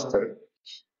తర్వాత ఇస్తాడు.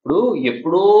 ఇప్పుడు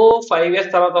ఎప్పుడో 5 years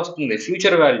తర్వాత వస్తుంది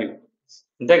ఫ్యూచర్ వాల్యూ.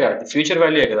 అంతే కదా, ఫ్యూచర్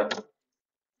వాల్యూ కదా.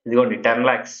 ఇదిగోండి 10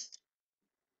 lakhs.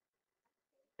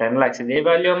 10 lakhs ఇది ఏ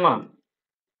వాల్యూ అమ్మా?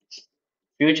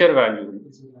 Future value.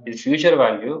 ఇది ఫ్యూచర్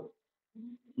వాల్యూ.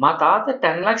 మా తాత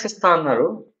 10 lakhs ఇస్తా అన్నారు.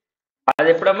 అది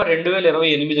ఎప్పుడమ్మా?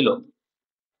 2028లో.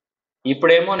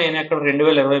 ఇప్పుడేమో నేను ఎక్కడ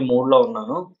 2023లో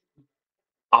ఉన్నాను.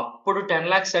 అప్పుడు 10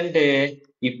 lakhs అంటే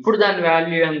ఇప్పుడు దాని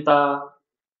వాల్యూ ఎంత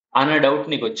అనే డౌట్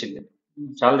నీకు వచ్చింది.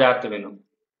 చాలా జాగ్రత్త విను.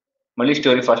 మళ్ళీ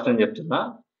స్టోరీ ఫస్ట్ అని చెప్తున్నా.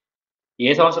 ఏ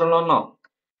సంవత్సరంలో ఉన్నావు?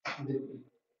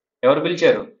 ఎవరు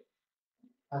పిలిచారు?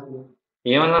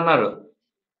 ఏమని అన్నారు?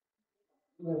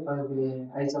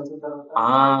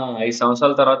 5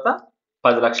 సంవత్సరాల తర్వాత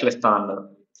 10 లక్షలు ఇస్తాను అన్నారు.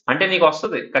 అంటే నీకు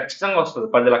వస్తుంది, ఖచ్చితంగా వస్తుంది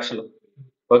 10 లక్షలు.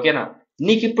 ఓకేనా?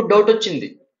 నీకు ఇప్పుడు డౌట్ వచ్చింది.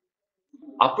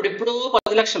 అప్పుడెప్పుడు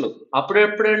 10 లక్షలు, అప్పుడు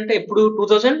ఎప్పుడంటే ఎప్పుడు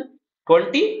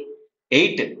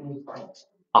 2028.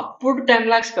 అప్పుడు 10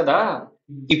 lakhs కదా.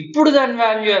 ఇప్పుడు దాని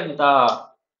వాల్యూ ఎంత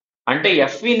అంటే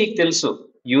ఎఫ్వి నీకు తెలుసు.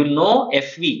 You know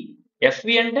FV.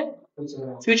 ఎఫ్వి అంటే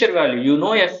future value. You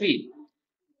know FV.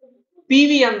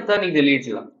 PV అంతా నీకు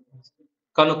తెలియట్లా.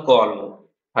 కనుక్కోవాలి నువ్వు.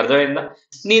 అర్థమైందా?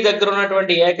 నీ దగ్గర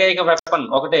ఉన్నటువంటి ఏకైక వెపన్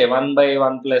ఒకటే,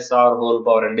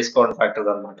 1/1+r² డిస్కౌంట్ ఫ్యాక్టర్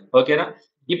అనమాట. ఓకేనా?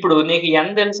 ఇప్పుడు నీకు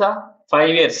ఎన్ తెలుసా?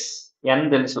 5 years ఎన్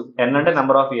తెలుసు. ఎన్ అంటే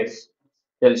నెంబర్ ఆఫ్ ఇయర్స్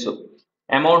తెలుసు.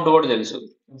 అమౌంట్ కూడా తెలుసు.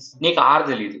 నీకు ఆర్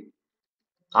తెలియదు.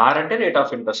 ఆర్ అంటే రేట్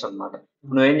ఆఫ్ ఇంట్రెస్ట్ అనమాట.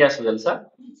 నువ్వేం చేస్తావు తెలుసా?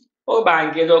 ఓ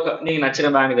బ్యాంక్ ఏదో ఒక నీకు నచ్చిన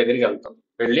బ్యాంక్ దగ్గరికి వెళ్తావు.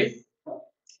 వెళ్ళి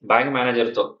బ్యాంక్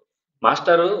మేనేజర్తో,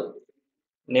 మాస్టరు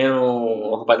నేను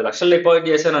ఒక 10 లక్షలు డిపాజిట్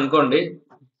చేశాను అనుకోండి,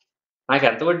 నాకు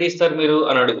ఎంత వడ్డీ ఇస్తారు మీరు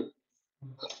అని అడుగు.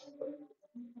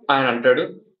 ఆయన అంటాడు,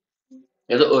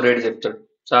 ఏదో ఓ రేటు చెప్తాడు.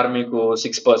 సార్ మీకు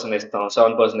 6% ఇస్తాం,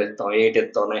 7% ఇస్తాం, 8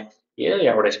 ఇస్తాం, ఏదో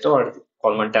ఎవడిష్టం వాడిది.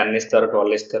 కొంతమంది 10 ఇస్తారు,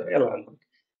 12 ఇస్తారు, ఎలా అనుకుంటారు.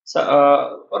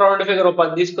 రౌండ్ ఫిగర్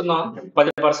 10 తీసుకుందాం,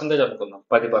 10% అనుకుందాం.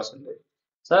 10%.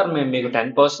 సార్ మేము మీకు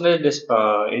 10%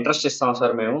 ఇంట్రెస్ట్ ఇస్తాం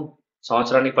సార్, మేము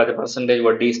సంవత్సరానికి 10%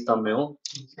 వడ్డీ ఇస్తాం మేము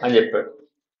అని చెప్పాడు.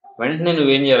 వెంటనే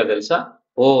నువ్వేం చేయాలో తెలుసా?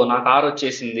 ఓ నాకు ఆర్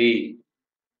వచ్చేసింది.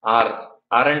 ఆర్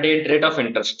ఆర్ అంటే ఏంటి? Rate of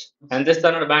interest. ఎంత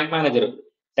ఇస్తాడు బ్యాంక్ మేనేజర్?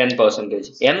 10%.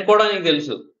 ఎన్ కూడా నీకు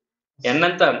తెలుసు. ఎన్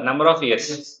ఎంత? Number of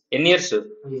years. ఎన్ని ఇయర్స్?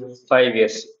 5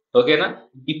 years. ఓకేనా?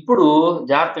 ఇప్పుడు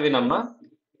జాగ్రత్త వినమ్మా.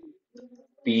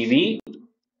 PV,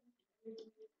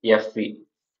 FV.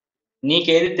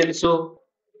 నీకేది తెలుసు?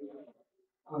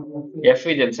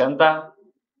 ఎఫ్వి తెలుసు. ఎంత?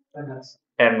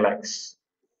 10 lakhs.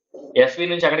 ఎఫ్వి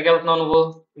నుంచి ఎక్కడికి వెళ్తున్నావు నువ్వు?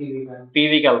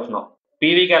 పీవీకి వెళ్తున్నావు.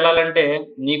 పీవీకి వెళ్ళాలంటే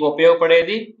నీకు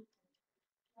ఉపయోగపడేది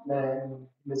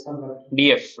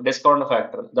డిఎఫ్, డిస్కౌంట్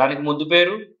ఫ్యాక్టర్. దానికి ముద్దు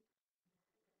పేరు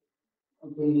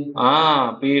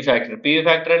పివి ఫ్యాక్టర్. పివి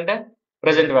ఫ్యాక్టర్ అంటే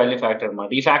ప్రెసెంట్ వాల్యూ ఫ్యాక్టర్ అన్నమాట.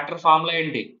 ఈ ఫ్యాక్టర్ ఫార్ములా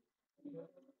ఏంటి?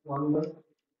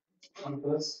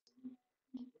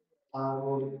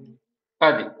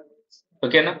 అది.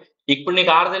 ఓకేనా? ఇప్పుడు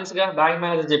నీకు ఆర్ తెలుసుగా, బ్యాంక్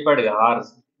మేనేజర్ చెప్పాడుగా ఆర్.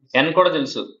 ఎన్ కూడా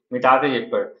తెలుసు, మీ తాతయ్య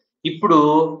చెప్పాడు. ఇప్పుడు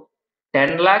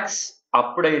 10 lakhs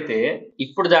అప్పుడైతే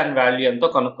ఇప్పుడు దాని వాల్యూ ఎంతో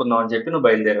కనుక్కుందాం అని చెప్పి నువ్వు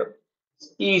బయలుదేరావు.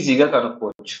 ఈజీగా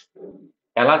కనుక్కోవచ్చు.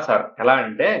 ఎలా సార్? ఎలా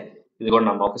అంటే ఇదిగోండి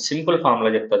అమ్మ, ఒక సింపుల్ ఫార్ములా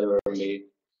చెప్తా చూడండి.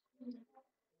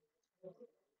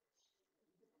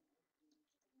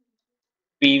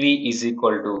 PV is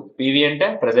equal to, PV అంటే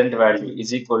present value,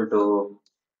 is equal to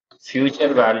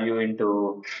future value into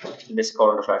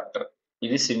discount factor.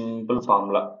 ఇది simple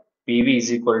formula. PV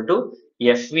is equal to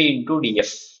FV into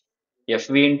DF.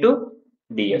 FV into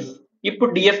DF.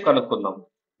 ఇప్పుడు డిఎఫ్ కనుక్కుందాం.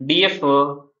 డిఎఫ్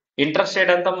ఇంట్రెస్ట్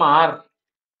రేట్ ఎంతమ్మా? Are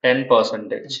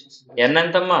 10%. ఎన్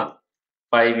ఎంతమ్మా?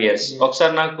 5 years.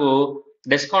 ఒకసారి నాకు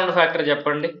discount factor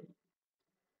చెప్పండి.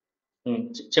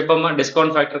 చెప్పమ్మా,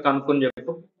 డిస్కౌంట్ ఫ్యాక్టర్ కనుక్కొని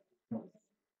చెప్పు.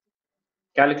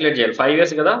 క్యాలిక్యులేట్ చేయాలి. 5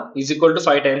 years కదా, is equal to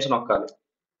 5 times నొక్కాలి.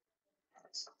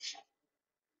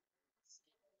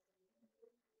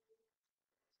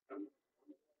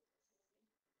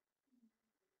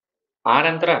 Are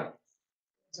ఎంతరా?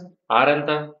 ఆర్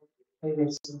ఎంత?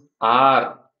 ఆర్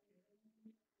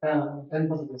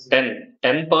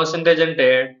 10% అంటే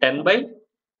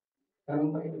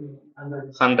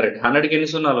 10/100కి ఎన్ని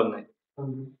సున్నాలు ఉన్నాయి?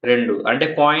 2. అంటే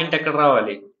పాయింట్ ఎక్కడ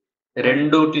రావాలి?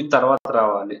 2 తర్వాత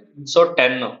రావాలి. సో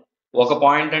 10 ఒక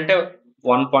పాయింట్ అంటే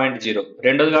 1.0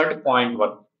 రెండోది కాబట్టి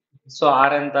 0.1. సో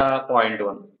ఆర్ ఎంత?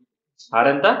 0.1. ఆర్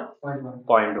ఎంత?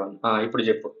 0.1. ఇప్పుడు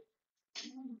చెప్పు.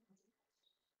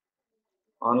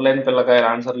 ఆన్లైన్ పిల్లకాయలు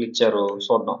ఆన్సర్లు ఇచ్చారు,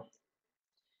 చూద్దాం.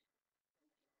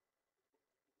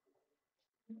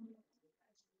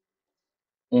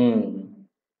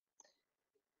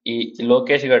 ఈ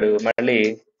లోకేష్ గాడు మళ్ళీ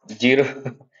 0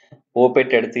 ఓ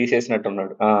పెట్టాడు,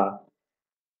 తీసేసినట్టున్నాడు.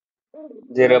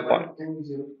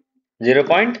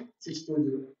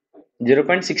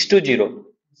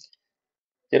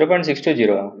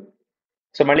 0.620.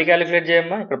 సో మళ్ళీ క్యాలిక్యులేట్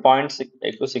చేయమ్మా. ఇక్కడ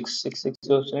 0.666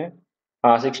 వచ్చినాయి.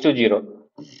 620.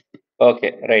 Okay,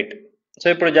 right. సో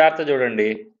ఇప్పుడు జాగ్రత్త చూడండి.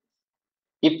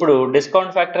 ఇప్పుడు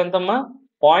డిస్కౌంట్ ఫ్యాక్టర్ ఎంతమ్మా?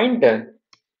 పాయింట్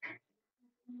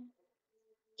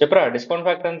చెప్పరా, డిస్కౌంట్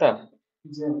ఫ్యాక్టర్ ఎంత?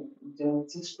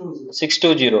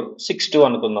 620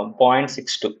 అనుకుందాం.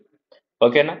 0.62.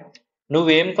 ఓకేనా?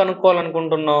 నువ్వేం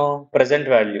కనుక్కోవాలనుకుంటున్నావు? Present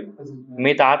value.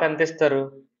 మీ తాత ఎంత ఇస్తారు?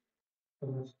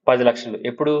 10 లక్షలు.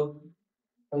 ఎప్పుడు?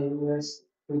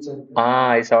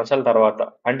 5 సంవత్సరాల తర్వాత.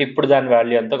 అంటే ఇప్పుడు దాని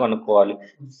వాల్యూ ఎంతో కనుక్కోవాలి.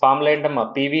 ఫార్ములా ఏంటమ్మా?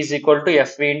 PV is equal to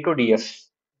FV into DF.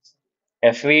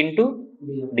 FV into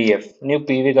DF. నువ్వు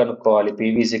పీవీ కనుక్కోవాలి.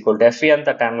 PV is equal to FV ఎంత?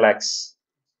 10 lakhs.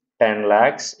 10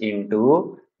 lakhs ఇంటూ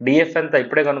డిఎఫ్ ఎంత?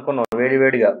 ఇప్పుడే కనుక్కున్నావు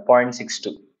వేడివేడిగా,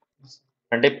 0.62.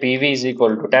 అంటే PV is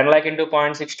equal to 10 lakh into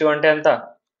 0.62 అంటే ఎంత?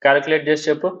 క్యాలిక్యులేట్ చేసి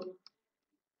చెప్పు.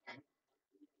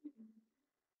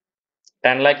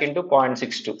 10 lakh ఇంటూ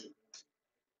 0.62.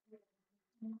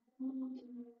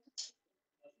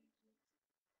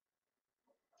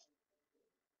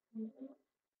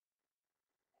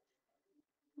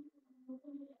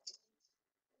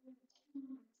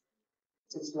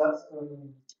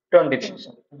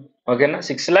 ఓకేనా?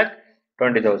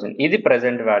 6,20,000. ఇది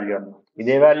ప్రెసెంట్ వాల్యూ అమ్మా.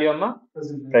 ఇదే వాల్యూ అమ్మా,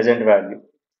 ప్రెసెంట్ వాల్యూ.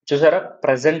 చూసారా?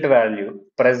 ప్రెసెంట్ వాల్యూ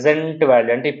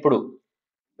అంటే ఇప్పుడు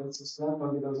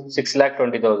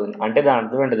 6,20,000. అంటే దాని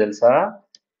అర్థం ఏంటో తెలుసా?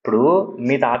 ఇప్పుడు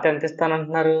మీ తాత ఎంత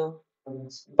ఇస్తానంటున్నారు?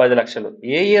 10 లక్షలు.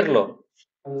 ఏ ఇయర్ లో?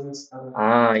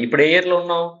 ఇప్పుడు ఏ ఇయర్ లో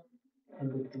ఉన్నావు?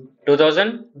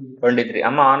 2023.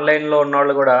 అమ్మ ఆన్లైన్ లో ఉన్న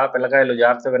వాళ్ళు కూడా పిల్లకాయలు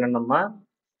జాగ్రత్త వినండి అమ్మా,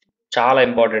 చాలా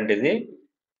ఇంపార్టెంట్ ఇది.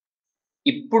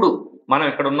 ఇప్పుడు మనం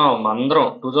ఎక్కడ ఉన్నాం? అందరం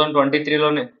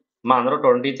 2023లోనే. మా అందరూ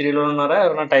 23లో ఉన్నారా?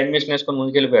 ఎవరైనా టైం మిషన్ వేసుకొని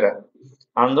ముందుకెళ్ళిపోయారా?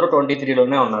 అందరూ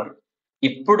 23లోనే ఉన్నారు.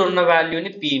 ఇప్పుడున్న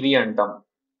వాల్యూని పీవీ అంటాం.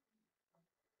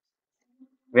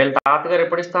 వీళ్ళ తాతగారు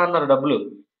ఎప్పుడు ఇస్తా అన్నారు డబ్బులు?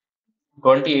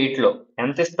 28లో.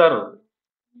 ఎంత ఇస్తారు?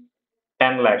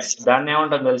 10 lakhs. దాన్ని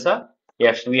ఏమంటాం తెలుసా?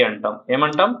 ఎఫ్వి అంటాం.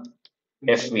 ఏమంటాం?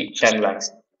 FV 10 lakhs.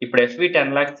 ఇప్పుడు ఎఫ్వి 10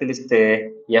 lakhs తెలిస్తే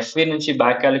ఎఫ్వి నుంచి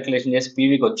బ్యాక్ క్యాలిక్యులేషన్ చేసి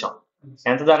పీవీకి వచ్చాం.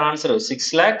 ఎంత దాని ఆన్సర్?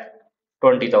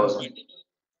 6,20,000.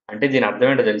 అంటే దీని అర్థం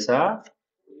ఏంటో తెలుసా?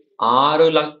 6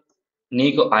 లక్ష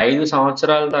నీకు 5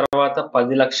 సంవత్సరాల తర్వాత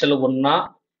 10 లక్షలు ఉన్నా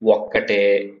ఒక్కటే,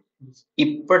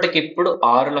 ఇప్పటికిప్పుడు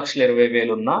 6,20,000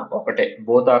 ఉన్నా ఒకటే.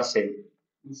 Both are same.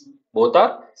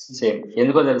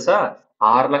 ఎందుకో తెలుసా?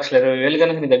 6,20,000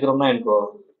 కనుక నీ దగ్గర ఉన్నాయనుకో,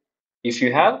 if you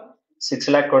have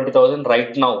 6,20,000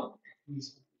 right now,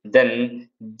 then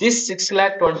this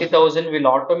 6,20,000 will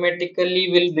automatically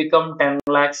become 10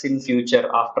 lakhs in future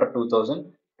after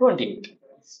 2028.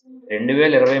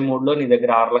 2023లో నీ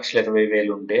దగ్గర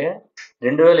 6,20,000 ఉంటే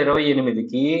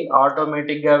 2028కి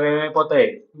ఆటోమేటిక్ గా ఏమైపోతాయి?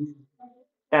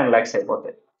 10 lakhs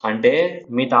అయిపోతాయి. అంటే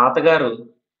మీ తాతగారు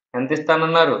ఎంత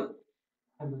ఇస్తానన్నారు?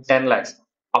 10 lakhs.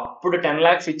 అప్పుడు 10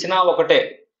 lakhs ఇచ్చినా ఒకటే,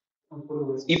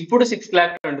 ఇప్పుడు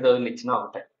 6,20,000 ఇచ్చినా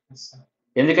ఒకటే.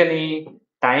 ఎందుకని?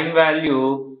 టైం వాల్యూ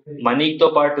మనీతో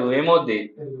పాటు ఏమవుద్ది?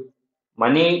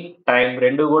 మనీ టైం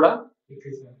రెండు కూడా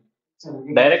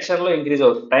డైరెక్షన్ లో ఇంక్రీజ్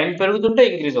అవుతుంది. టైం పెరుగుతుంటే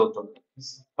ఇంక్రీజ్ అవుతుంది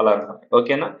అలా.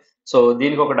 ఓకేనా? సో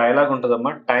దీనికి ఒక డైలాగ్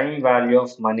ఉంటుందమ్మా, టైం వాల్యూ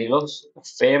ఆఫ్ మనీలో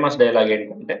ఫేమస్ డైలాగ్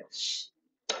ఏంటంటే,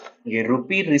 ఏ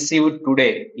rupee received today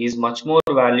is much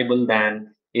more valuable than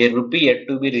A rupee at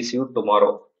to be received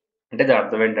tomorrow. అంటే దాని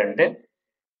అర్థం ఏంటంటే,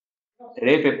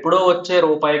 రేపు ఎప్పుడో వచ్చే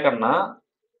రూపాయి కన్నా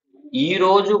ఈ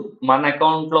రోజు మన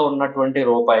అకౌంట్ లో ఉన్నటువంటి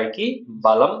రూపాయికి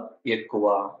బలం ఎక్కువ,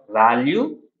 వాల్యూ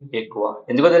ఎక్కువ.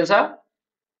 ఎందుకో తెలుసా?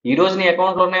 ఈ రోజు నీ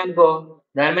అకౌంట్ లో ఉన్నాయనుకో,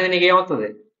 దాని మీద నీకేమవుతుంది?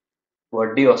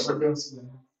 వడ్డీ వస్తుంది.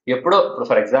 ఎప్పుడో, ఇప్పుడు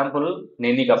ఫర్ ఎగ్జాంపుల్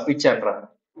నేను నీకు అప్పు ఇచ్చాను రా,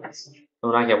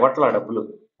 నువ్వు నాకు ఇవ్వట్లా డబ్బులు,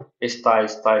 ఇస్తా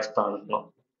అంటున్నావు.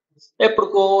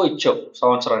 ఎప్పుడుకో ఇచ్చావు,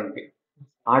 సంవత్సరానికి.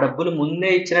 ఆ డబ్బులు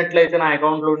ముందే ఇచ్చినట్లయితే నా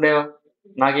అకౌంట్ లో ఉండేవా?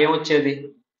 నాకేమొచ్చేది?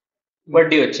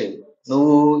 వడ్డీ వచ్చేది.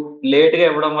 నువ్వు లేట్ గా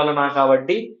ఇవ్వడం వల్ల నాకు ఆ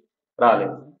వడ్డీ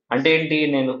రాలేదు. అంటే ఏంటి?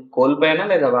 నేను కోల్పోయానా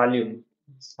లేదా వాల్యూని?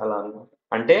 అలా అన్నమాట.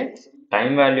 అంటే టైం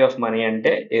వాల్యూ ఆఫ్ మనీ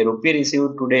అంటే ఏ rupee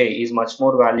received today is much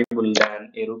more valuable than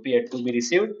A rupee at to be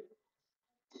received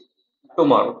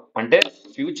tomorrow. అంటే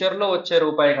ఫ్యూచర్ లో వచ్చే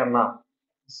రూపాయి కన్నా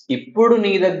ఇప్పుడు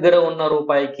నీ దగ్గర ఉన్న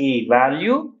రూపాయికి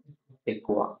వాల్యూ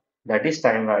ఎక్కువ. That is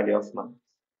time value of money.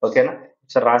 ఓకేనా?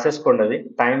 సో రాసేసుకోండి అది.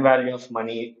 Time value of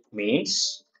money means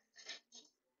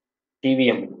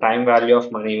TVM. Time value of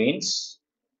money means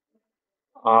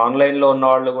online లో ఉన్న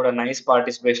వాళ్ళు కూడా నైస్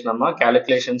పార్టిసిపేషన్ అమ్మా.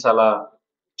 క్యాలిక్యులేషన్స్ అలా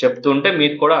చెప్తుంటే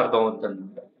మీకు కూడా అర్థమవుతుంది.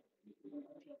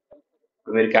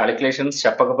 మీరు క్యాలిక్యులేషన్స్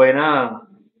చెప్పకపోయినా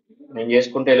నేను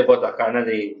చేసుకుంటూ వెళ్ళిపోతా, కానీ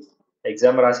అది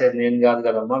ఎగ్జామ్ రాసేది నేను కాదు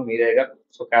కదమ్మా, మీరేగా.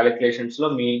 సో క్యాలిక్యులేషన్స్ లో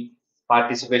మీ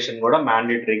పార్టిసిపేషన్ కూడా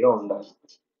మ్యాండేటరీగా ఉండాలి.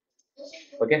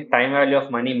 Okay, time value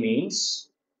of money means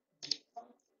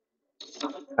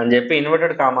అని చెప్పి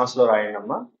ఇన్వర్టెడ్ కామాస్ లో రాయండి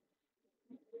అమ్మా.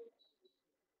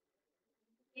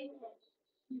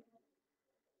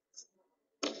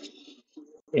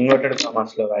 ఇన్వర్టెడ్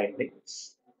కామాస్ లో రాయండి.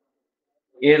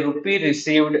 ఏ rupee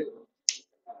received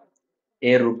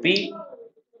a rupee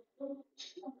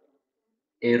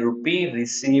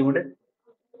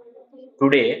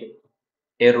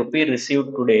received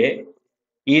today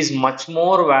is much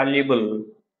more valuable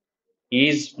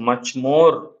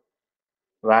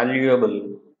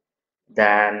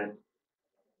than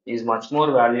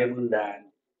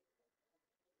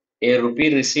a rupee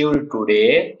received today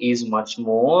is much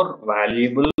more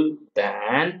valuable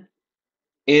than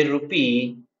a rupee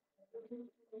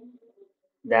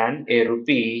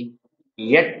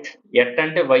yet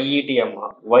అంటే YET అమ్మా.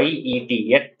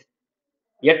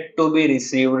 yet to be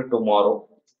received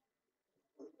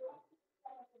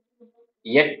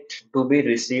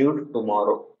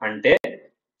tomorrow. అంటే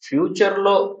future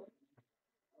లో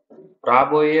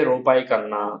రాబోయే రూపాయి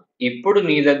కన్నా ఇప్పుడు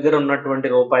నీ దగ్గర ఉన్నటువంటి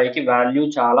రూపాయికి వాల్యూ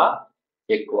చాలా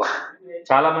ఎక్కువ.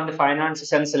 చాలా మంది ఫైనాన్స్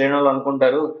సెన్స్ లేని వాళ్ళు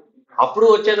అనుకుంటారు అప్పుడు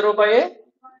వచ్చేది రూపాయే,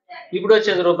 ఇప్పుడు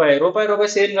వచ్చేది రూపాయి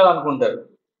సేమ్ కాదు అనుకుంటారు.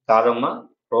 కాదమ్మా,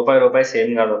 రూపాయి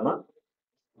సేమ్ కాదమ్మా.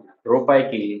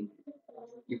 రూపాయికి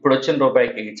ఇప్పుడు వచ్చిన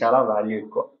రూపాయికి చాలా వాల్యూ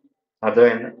ఎక్కువ.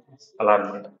 అర్థమైందా? అలా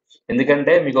అనమాట.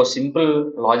 ఎందుకంటే మీకు సింపుల్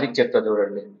లాజిక్ చెప్తా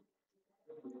చూడండి.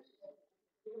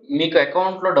 మీకు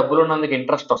అకౌంట్ లో డబ్బులు ఉన్నందుకు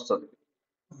ఇంట్రెస్ట్ వస్తుంది.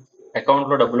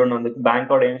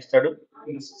 బ్యాంక్ వాడు ఏమి ఇస్తాడు?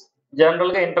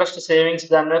 జనరల్ గా ఇంట్రెస్ట్ సేవింగ్స్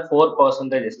దాని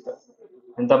 4% ఇస్తాడు.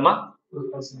 ఎంతమ్మా?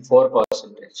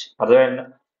 4%. అర్థమైందా?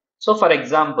 సో ఫర్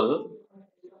ఎగ్జాంపుల్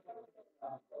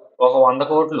ఒక 100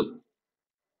 కోట్లు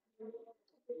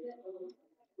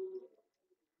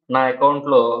నా అకౌంట్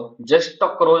లో జస్ట్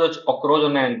ఒక్క రోజు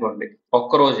ఉన్నాయనుకోండి.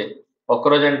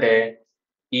 ఒక్కరోజు అంటే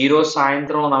ఈ రోజు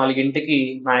సాయంత్రం 4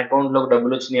 నా అకౌంట్ లోకి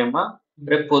డబ్బులు వచ్చినాయి అమ్మా.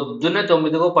 రేపు పొద్దున్నే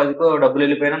 9కో 10కో డబ్బులు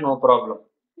వెళ్ళిపోయినా నో ప్రాబ్లం.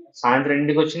 సాయంత్రం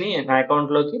 2కి వచ్చినాయి నా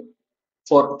అకౌంట్ లోకి,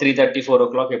 3:30 4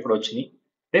 o'clock ఎప్పుడు వచ్చినాయి,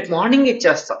 రేపు మార్నింగ్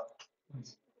ఇచ్చేస్తా.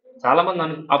 చాలా మంది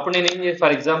అప్పుడు నేను ఏం చేసి,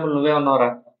 ఫర్ ఎగ్జాంపుల్ నువ్వే ఉన్నావురా,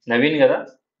 నవీన్ కదా,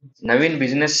 నవీన్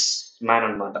బిజినెస్ మ్యాన్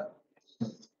అనమాట.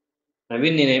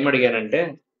 నవీన్ నేనేం అడిగానంటే,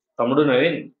 తమ్ముడు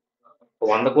నవీన్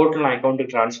 100 కోట్లు నా అకౌంట్కి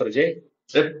ట్రాన్స్ఫర్ చేయి,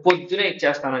 రేపు పొద్దునే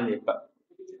ఇచ్చేస్తానని చెప్పా.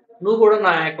 నువ్వు కూడా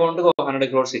నా అకౌంట్కి 100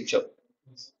 crores ఇచ్చావు.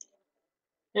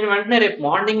 నేను వెంటనే రేపు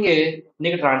మార్నింగే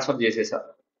నీకు ట్రాన్స్ఫర్ చేసేసా.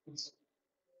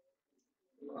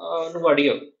 నువ్వు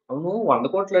అడిగావు, అవును 100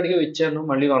 కోట్లు అడిగావు, ఇచ్చాను,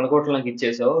 మళ్ళీ 100 కోట్లు నాకు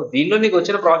ఇచ్చేసావు, దీనిలో నీకు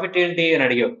వచ్చిన ప్రాఫిట్ ఏంటి అని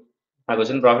అడిగావు. నాకు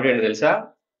వచ్చిన ప్రాఫిట్ ఏంటి తెలుసా?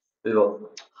 ఇదిగో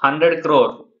 100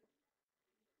 crore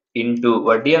ఇంటూ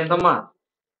వడ్డీ ఎంతమ్మా?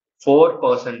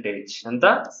 4%. ఎంత?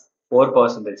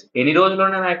 4%. ఎన్ని రోజులు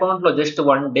నా అకౌంట్ లో? Just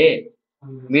 1 day.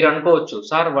 మీరు అనుకోవచ్చు,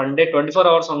 సార్ 1 day 24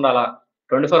 hours ఉండాలా?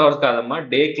 24 hours కాదమ్మా,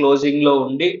 డే క్లోజింగ్ లో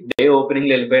ఉండి డే ఓపెనింగ్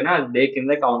లో వెళ్ళిపోయినా అది డే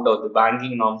కింద కౌంట్ అవుతుంది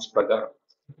బ్యాంకింగ్ నార్మ్స్ ప్రకారం.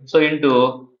 So into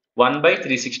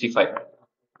 1/365.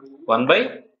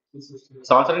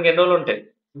 సంవత్సరానికి ఎన్ని రోజులు ఉంటాయి?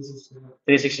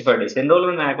 365 days. ఎన్ని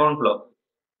రోజులు నా అకౌంట్ లో?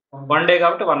 1 day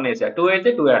కాబట్టి 1 వేసా, 2 అయితే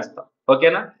 2 వేస్తా.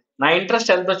 ఓకేనా? నా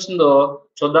ఇంట్రెస్ట్ ఎంత వచ్చిందో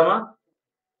చూద్దామా?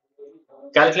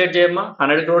 క్యాలిక్యులేట్ చేయమ్మా.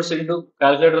 100 crores ఇంటూ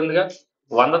క్యాలిక్యులేటర్ ఉందిగా,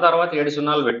 100 తర్వాత 7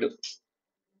 సున్నాలు పెట్టు,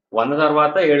 100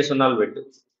 తర్వాత 7 సున్నాలు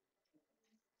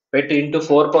పెట్టి ఇంటూ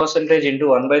 4% ఇంటూ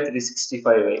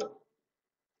 1/365.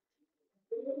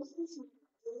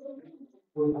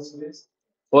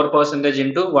 4%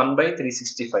 ఇంటూ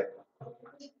 1/365.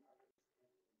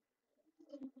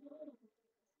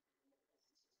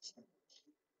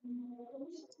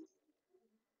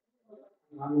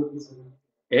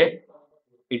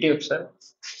 ఇటీ ఒకసారి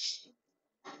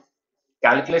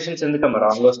క్యాలిక్యులేషన్స్ ఎందుకమ్మా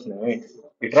రాంగ్ వస్తున్నాయి?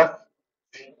 ఇట్రా,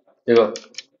 ఇదిగో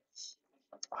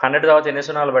 100 తర్వాత ఎన్ని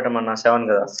సున్నాలు పెట్టమన్నా? 7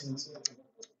 కదా.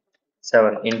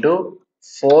 7 ఇంటూ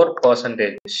 4%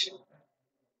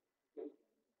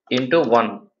 ఇంటూ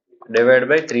 1 డివైడ్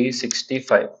బై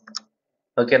 365.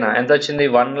 ఓకేనా? ఎంత వచ్చింది?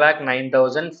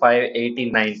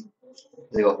 1,09,589.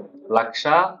 ఇదిగో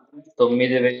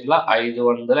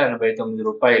 1,09,589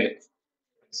 రూపాయలు.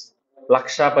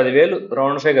 1,10,000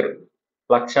 రౌండ్ ఫిగర్.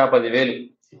 1,10,000.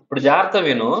 ఇప్పుడు జాగ్రత్త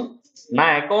విను, నా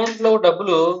అకౌంట్ లో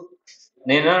డబ్బులు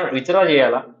నేను విత్డ్రా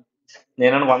చేయాలా?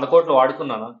 నేను 100 కోట్లు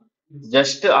వాడుకున్నాను,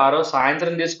 జస్ట్ ఆ రోజు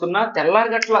సాయంత్రం తీసుకున్నా, తెల్లారి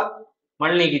గట్ల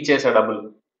మళ్ళీ నీకు ఇచ్చేసా డబ్బులు.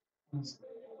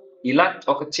 ఇలా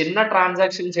ఒక చిన్న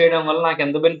ట్రాన్సాక్షన్ చేయడం వల్ల నాకు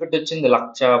ఎంత బెనిఫిట్ వచ్చింది?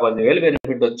 1,10,000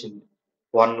 బెనిఫిట్ వచ్చింది.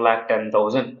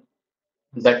 1,10,000.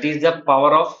 That is the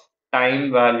power of time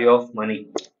value of money.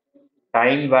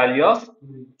 Time value of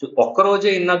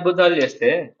ఒక్కరోజే ఇన్ని అద్భుతాలు చేస్తే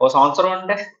ఒక సంవత్సరం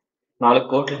అంటే 4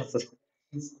 కోట్లు వస్తుంది.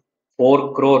 4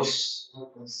 crores.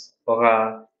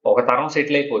 ఒక తరం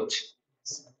సెటిల్ అయిపోవచ్చు.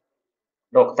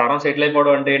 ఒక తరం సెటిల్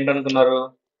అయిపోవడం అంటే ఏంటనుకున్నారు?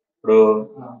 ఇప్పుడు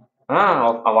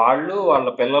వాళ్ళు వాళ్ళ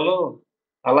పిల్లలు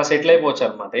అలా సెటిల్ అయిపోవచ్చు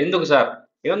అనమాట. ఎందుకు సార్?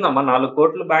 ఏముందమ్మా, 4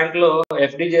 కోట్లు బ్యాంక్ లో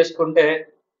ఎఫ్డి చేసుకుంటే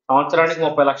సంవత్సరానికి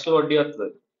 30 లక్షలు వడ్డీ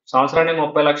వస్తుంది. సంవత్సరానికి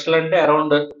 30 లక్షలు అంటే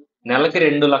అరౌండ్ నెలకి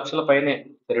 2 లక్షల పైనే,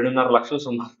 2.5 లక్షలు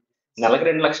సుమారు. నెలకి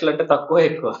 2 లక్షలు అంటే తక్కువ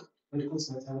ఎక్కువ?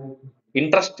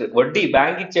 ఇంట్రెస్ట్ వడ్డీ,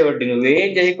 బ్యాంక్ ఇచ్చే వడ్డీ. నువ్వేం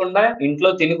చేయకుండా ఇంట్లో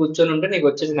తిని కూర్చొని ఉంటే నీకు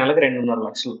వచ్చేసి నెలకి 2.5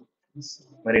 లక్షలు.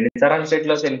 మరి ఎన్ని తరాలు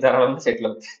సెటిల్ అవుతాయి? ఎన్ని తరాలు సెటిల్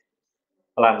అవుతాయి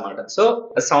అలా అనమాట. సో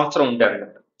సంవత్సరం ఉంటాయి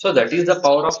అనమాట. So that is the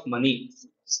power of money.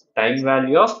 Time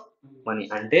value of money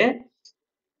అంటే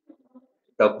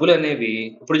డబ్బులు అనేవి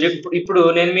ఇప్పుడు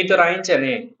నేను మీతో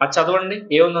రాయించానే, అది చదవండి.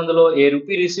 ఏముంది అందులో? ఏ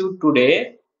rupee receive today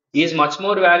is much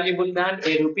more valuable than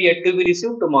A rupee at to be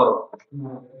receive tomorrow.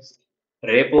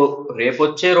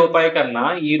 రేపొచ్చే రూపాయి కన్నా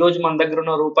ఈ రోజు మన దగ్గర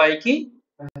ఉన్న రూపాయికి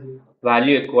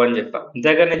వాల్యూ ఎక్కువ అని చెప్పా.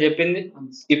 అంతేగా నేను చెప్పింది?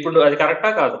 ఇప్పుడు అది కరెక్టా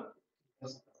కాదు?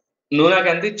 నువ్వు నాకు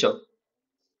ఎంత ఇచ్చావు?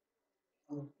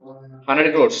 100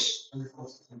 crores.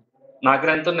 నా దగ్గర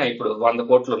ఎంత ఉన్నాయి? ఇప్పుడు 100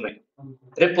 కోట్లు ఉన్నాయి.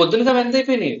 రేపు పొద్దునగా ఎంత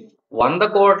అయిపోయినాయి? 100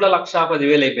 కోట్ల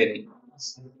 1,10,000 అయిపోయినాయి.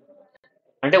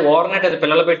 అంటే ఓవర్ నైట్ అది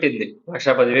పిల్లలు పెట్టింది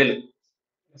 1,10,000.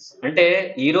 అంటే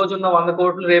ఈ రోజు ఉన్న 100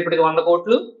 కోట్లు రేపటికి 100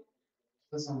 కోట్లు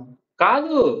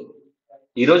కాదు.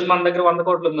 ఈ రోజు మన దగ్గర 100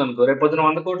 కోట్లు ఉంది అనుకో, రేపు పొద్దున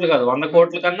 100 కోట్లు కాదు, 100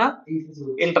 కోట్ల కన్నా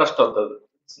ఇంట్రెస్ట్ వస్తుంది.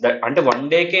 అంటే 1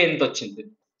 డేకే ఎంత వచ్చింది?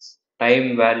 Time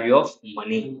value of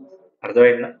money.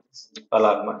 అర్థమైందా? అలా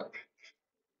అన్నమాట.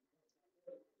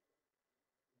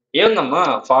 ఏముందమ్మా,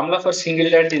 ఫార్ములా ఫర్ సింగిల్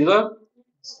ల్యాండ్ ఇదిగో,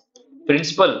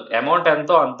 ప్రిన్సిపల్ అమౌంట్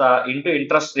ఎంతో అంత ఇంటూ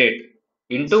ఇంట్రెస్ట్ రేట్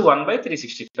ఇంటూ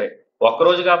 1/365.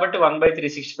 ఒక్కరోజు కాబట్టి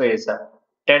 1/365 వేసా.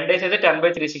 10 days అయితే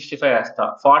 10/365 వేస్తా.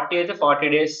 40 అయితే 40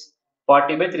 days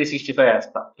 40/365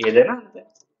 వేస్తా. ఏదైనా అంతే,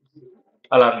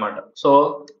 అలా అనమాట. So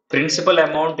principal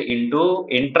amount into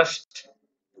interest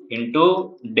into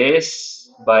days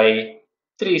by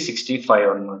 365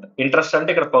 అనమాట. ఇంట్రెస్ట్ అంటే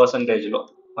ఇక్కడ పర్సంటేజ్ లో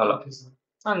అలా,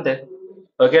 అంతే.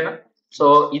 ఓకేనా? సో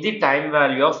ఇది టైం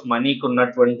వాల్యూ ఆఫ్ మనీకి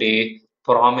ఉన్నటువంటి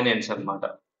ప్రామినెన్స్ అన్నమాట.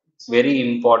 వెరీ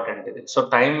ఇంపార్టెంట్ ఇది. So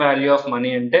time value of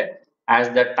money అంటే as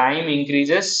the time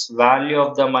increases value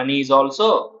of the money is also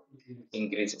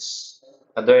increases.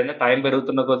 అర్థమైందా? టైం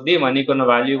పెరుగుతున్న కొద్దీ మనీకి ఉన్న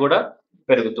వాల్యూ కూడా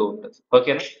పెరుగుతూ ఉంటుంది.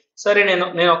 ఓకేనా? సరే, నేను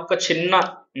ఒక చిన్న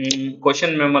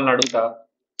క్వశ్చన్ మిమ్మల్ని అడుగుతా,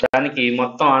 దానికి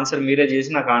మొత్తం ఆన్సర్ మీరే చేసి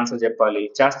నాకు ఆన్సర్ చెప్పాలి.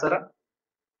 చేస్తారా?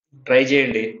 ట్రై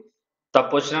చేయండి.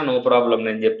 తప్పు వచ్చినా నో ప్రాబ్లం,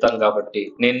 నేను చెప్తాను కాబట్టి.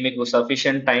 నేను మీకు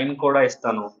సఫిషియంట్ టైం కూడా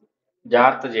ఇస్తాను,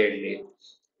 జాగ్రత్త చేయండి.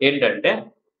 ఏంటంటే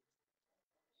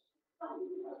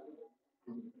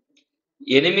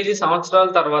 8 సంవత్సరాల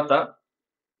తర్వాత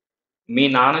మీ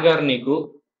నాన్నగారు నీకు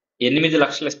 8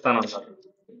 లక్షలు ఇస్తానన్నారు.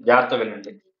 జాగ్రత్త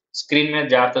వినండి, స్క్రీన్ మీద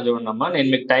జాగ్రత్త చూడండమ్మా. నేను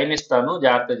మీకు టైం ఇస్తాను,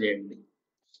 జాగ్రత్త చేయండి.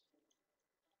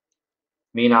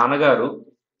 మీ నాన్నగారు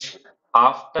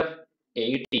ఆఫ్టర్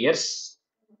 8 years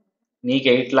నీకు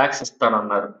 8 lakhs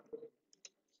ఇస్తానన్నారు.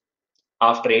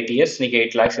 ఆఫ్టర్ 8 years నీకు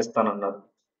 8 lakhs ఇస్తానన్నారు.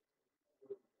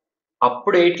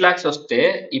 అప్పుడు 8 lakhs వస్తే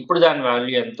ఇప్పుడు దాని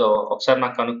వాల్యూ ఎంతో ఒకసారి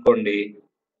నాకు కనుక్కోండి.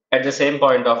 At the same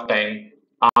point of time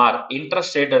are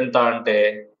interest rate ఎంత అంటే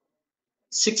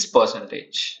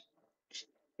 6%.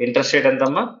 ఇంట్రెస్ట్ రేట్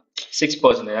ఎంతమ్మా?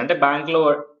 6%. అంటే బ్యాంక్ లో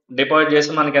డిపాజిట్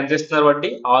చేసి మనకి ఎంత ఇస్తున్నారు? వడ్డీ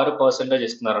 6%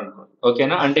 ఇస్తున్నారు అనుకో.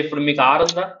 ఓకేనా? అంటే ఇప్పుడు మీకు ఆర్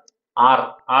ఉందా?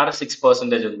 ఆర్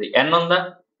 6% ఉంది. ఎన్ ఉందా?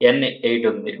 ఎన్ 8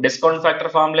 ఉంది. డిస్కౌంట్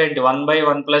ఫ్యాక్టర్ ఫార్ములా ఏంటి?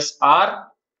 1/1 + are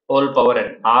whole power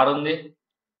N. Are ఉంది,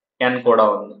 ఎన్ కూడా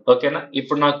ఉంది. ఓకేనా?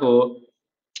 ఇప్పుడు నాకు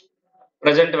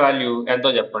ప్రజెంట్ వాల్యూ ఎంతో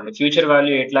చెప్పండి. ఫ్యూచర్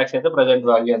వాల్యూ 8 lakhs అయితే ప్రజెంట్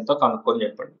వాల్యూ ఎంతో కనుక్కొని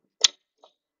చెప్పండి.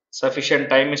 సఫిషియంట్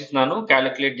టైం ఇస్తున్నాను,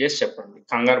 క్యాలిక్యులేట్ చేసి చెప్పండి,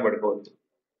 కంగారు పడిపోవద్దు.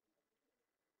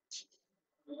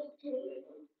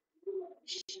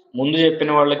 ముందు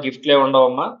చెప్పిన వాళ్ళకి గిఫ్ట్లే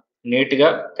ఉండవమ్మా, నీట్ గా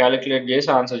క్యాలిక్యులేట్ చేసి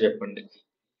ఆన్సర్ చెప్పండి.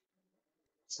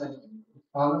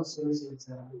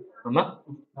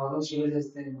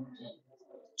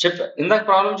 ఇందాక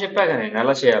ప్రాబ్లం చెప్పాక నేను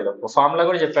ఎలా చేయాలో ఫార్ములా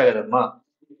కూడా చెప్పా కదమ్మా.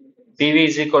 PV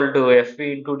is equal to FV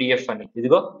into DF అని.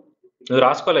 ఇదిగో నువ్వు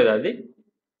రాసుకోలేదా అది?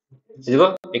 ఇదిగో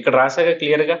ఇక్కడ రాసాగా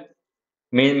క్లియర్ గా.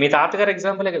 మీ తాతగారు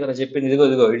ఎగ్జాంపులే కదా చెప్పింది. ఇదిగో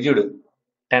ఇదిగో ఇటు చూడు,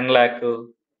 10 lakh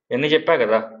ఎన్ని చెప్పా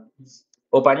కదా.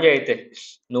 ఓ పని చేయి అయితే,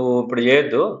 నువ్వు ఇప్పుడు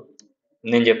చేయొద్దు,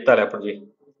 నేను చెప్తాలే అప్పుడు చేయి.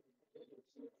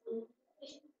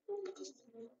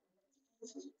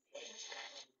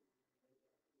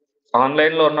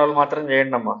 ఆన్లైన్ లో ఉన్న వాళ్ళు మాత్రం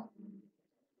చేయండి అమ్మా.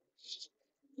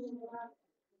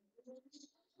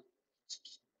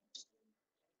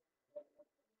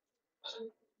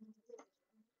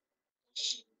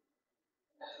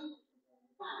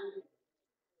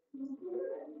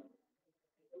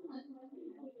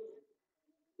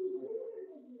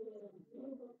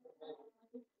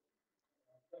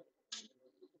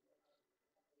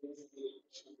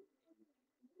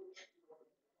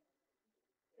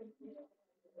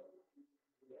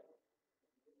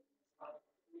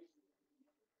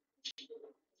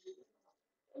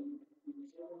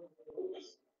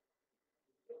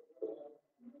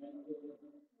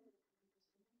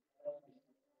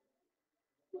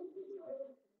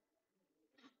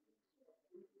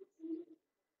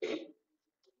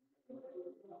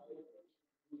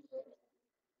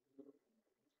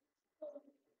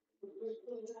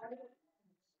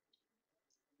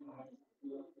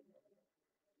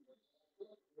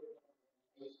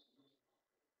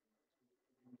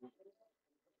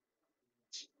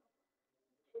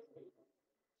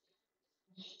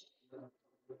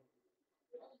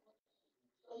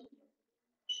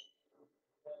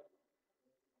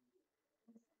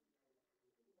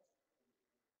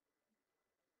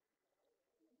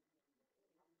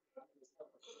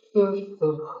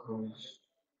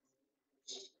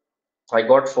 I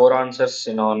got 4 answers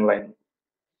in online.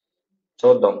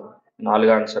 చూద్దాం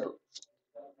 4 ఆన్సర్లు.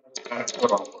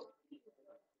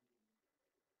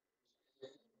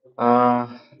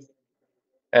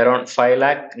 Around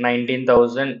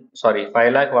 5,19,000, sorry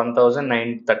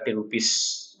 5,01,930 rupees.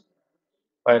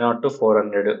 5 to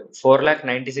 400,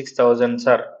 4,96,000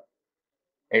 sir.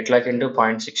 8 lakh into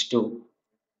 0.62.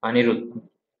 Anirudh.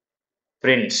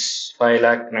 Prince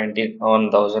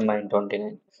 5,91,929.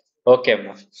 Okay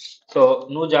అమ్మా. సో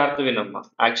నువ్వు జాగ్రత్త వినమ్మా.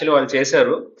 యాక్చువల్లీ వాళ్ళు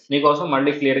చేశారు నీకోసం,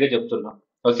 మళ్ళీ క్లియర్గా చెప్తున్నా.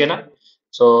 ఓకేనా?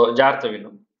 సో జాగ్రత్త విను.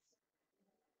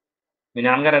 మీ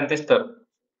నాన్నగారు ఎంత ఇస్తారు?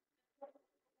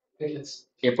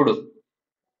 ఎప్పుడు?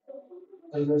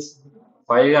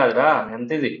 5 కాదురా, ఎంత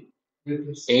ఇది?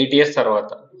 8 years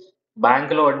తర్వాత.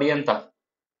 బ్యాంకులో వడ్డీ ఎంత?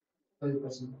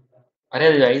 అరే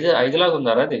అది 5 లాగా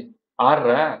ఉందారా? అది 6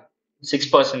 రా,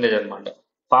 6% అనమాట.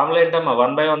 ఫార్ములా ఏంటమ్మా?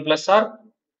 1/1 plus are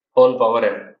whole power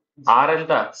n. Are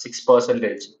ఎంత?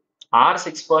 6%. ఆర్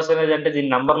 6% అంటే దీని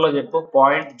నంబర్ లో చెప్పు.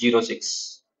 0.06.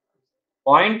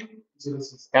 పాయింట్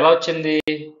ఎలా వచ్చింది?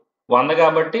 100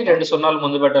 కాబట్టి 2 సున్నాలు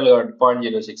ముందు పెట్టాలి కాబట్టి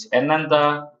 0.06. ఎన్ ఎంత?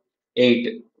 8.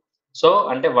 సో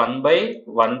అంటే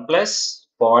 1/1 ప్లస్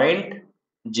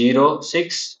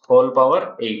 0.06 హోల్ పవర్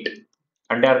 8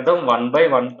 అంటే అర్థం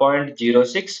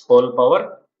 1/1.06 హోల్ పవర్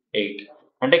 8.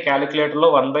 అంటే క్యాలిక్యులేటర్ లో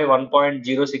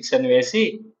 1/1.06 అని వేసి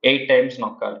 8 times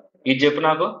నొక్కాలి. ఇది చెప్పు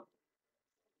నాకు.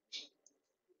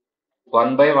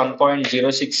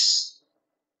 1/1.06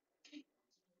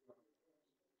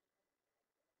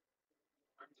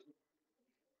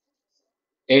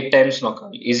 8 times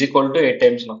నొక్కాలి. Is equal to 8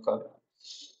 times నొక్కాలి.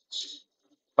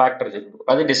 Factor చెప్పు.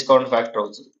 అది డిస్కౌంట్ ఫ్యాక్టర్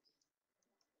అవుతుంది.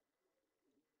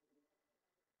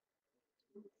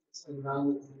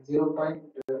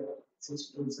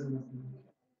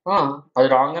 అది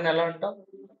రాంగ్ అని ఎలా అంటావు?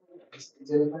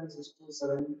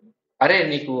 అరే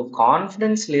నీకు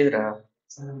కాన్ఫిడెన్స్ లేదురా.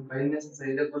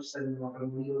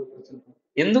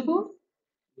 ఎందుకు?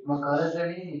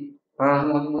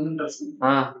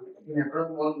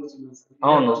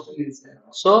 అవును.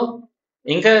 సో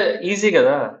ఇంకా ఈజీ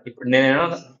కదా. ఇప్పుడు నేనేమో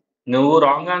నువ్వు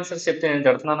రాంగ్ ఆన్సర్స్ చెప్తే నేను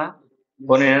తిడుతున్నానా?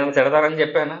 నేను తిడతానని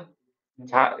చెప్పానా?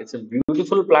 ఇట్స్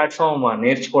బ్యూటిఫుల్ ప్లాట్ఫామ్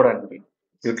నేర్చుకోవడానికి.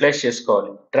 యూటిలైజ్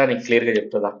చేసుకోవాలి. ఇట్లా నీకు క్లియర్ గా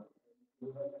చెప్తుందా?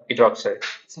 ఇటు ఒకసారి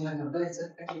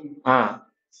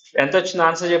ఎంత వచ్చింది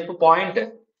ఆన్సర్ చెప్పు.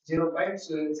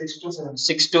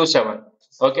 0.627.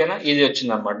 ఓకేనా? ఇది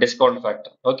వచ్చింది అన్నమాట డిస్కౌంట్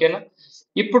ఫ్యాక్టర్. ఓకేనా?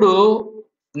 ఇప్పుడు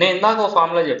నేను ఇందాక ఒక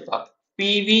ఫార్ములా చెప్తా.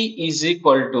 PV is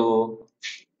equal to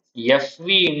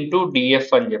FV into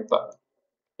DF అని చెప్పా.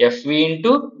 ఎఫ్వి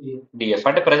ఇంటూ డిఎఫ్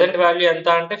అంటే ప్రెసెంట్ వాల్యూ ఎంత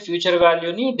అంటే ఫ్యూచర్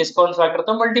వాల్యూని డిస్కౌంట్ ఫ్యాక్టర్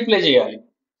తో మల్టిప్లై చేయాలి.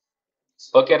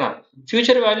 ఓకేనా?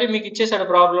 ఫ్యూచర్ వాల్యూ మీకు ఇచ్చేసాడు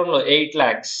ప్రాబ్లంలో 8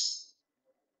 lakhs.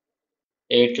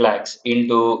 8 lakhs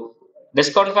into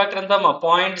discount factor ఎంత?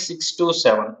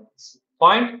 0.627.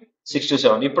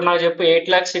 0.627. ఇప్పుడు నాకు చెప్పు 8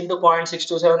 lakhs ఇంటూ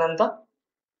 0.627 ఎంత?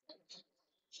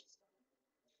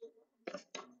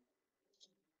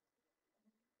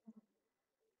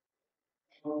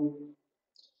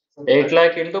 8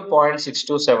 lakh into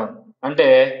 0.627 అంటే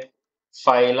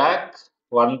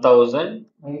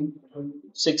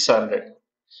 5,01,600.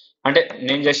 అంటే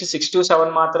నేను జస్ట్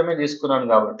 627 మాత్రమే తీసుకున్నాను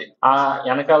కాబట్టి ఆ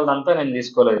వెనకాలదంతా నేను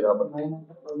తీసుకోలేదు కాబట్టి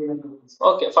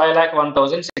ఓకే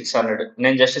 5,01,600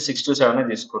 నేను జస్ట్ 627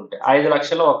 తీసుకుంటే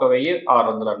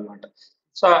 5,01,600 అనమాట.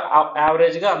 సో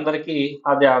యావరేజ్ గా అందరికి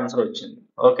అదే ఆన్సర్ వచ్చింది.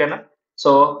 ఓకేనా?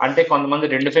 సో అంటే కొంతమంది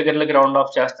 2 ఫిగర్లకి రౌండ్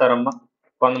ఆఫ్ చేస్తారమ్మా,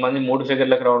 కొంతమంది 3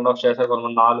 ఫిగర్లకు రౌండ్ ఆఫ్ చేస్తారు,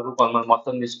 కొంతమంది 4, కొంతమంది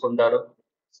మొత్తం తీసుకుంటారు.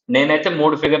 నేనైతే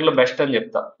 3 ఫిగర్లు బెస్ట్ అని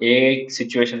చెప్తా ఏ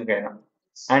సిచ్యువేషన్ కైనా.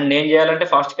 అండ్ నేను చేయాలంటే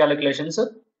ఫాస్ట్ క్యాలిక్యులేషన్స్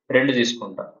 2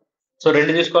 తీసుకుంటా. సో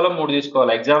 2 తీసుకోవాలా 3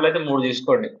 తీసుకోవాలా? ఎగ్జామ్లో అయితే 3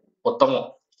 తీసుకోండి, ఉత్తమం,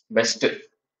 బెస్ట్.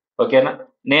 ఓకేనా?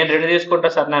 నేను 2 తీసుకుంటా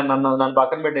సార్, నన్ను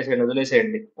పక్కన పెట్టేసేయండి,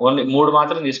 వదిలేసేయండి. ఓన్లీ 3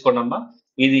 మాత్రం తీసుకోండి అమ్మా.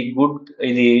 ఇది గుడ్,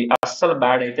 ఇది అస్సలు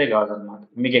బ్యాడ్ అయితే కాదన్నమాట.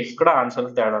 మీకు ఎక్కడ ఆన్సర్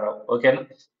తేడా రావు. ఓకేనా?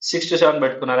 6 to 7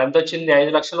 పెట్టుకున్నారు, ఎంత వచ్చింది?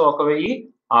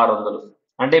 5,01,600.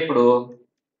 అంటే ఇప్పుడు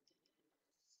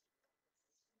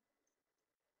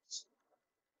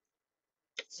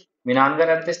మీ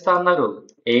నాన్నగారు ఎంత ఇస్తా అన్నారు?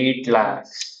 8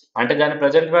 lakhs. అంటే దాని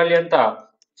ప్రజెంట్ వాల్యూ ఎంత?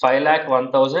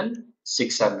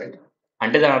 5,01,600.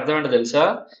 అంటే దాని అర్థం ఏంటో తెలుసా?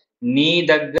 నీ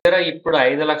దగ్గర ఇప్పుడు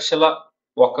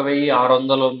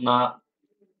 5,01,600 ఉన్న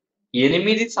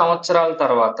 8 సంవత్సరాల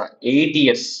తర్వాత, 8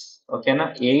 years, ఓకేనా,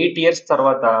 8 years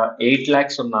తర్వాత 8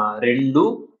 lakhs ఉన్న రెండు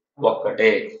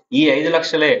ఒక్కటే. ఈ 5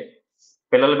 లక్షలే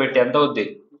పిల్లలు పెట్టి ఎంత అవుద్ది?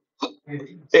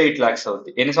 8 lakhs అవుద్ది.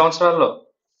 ఎన్ని సంవత్సరాల్లో?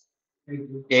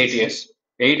 8 years.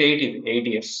 8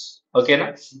 years. ఓకేనా?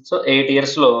 సో 8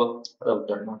 years లో అది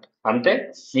అవుతుంది అనమాట. అంటే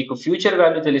నీకు ఫ్యూచర్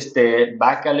వాల్యూ తెలిస్తే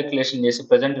బ్యాక్ క్యాలిక్యులేషన్ చేసి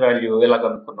ప్రెసెంట్ వాల్యూ ఎలా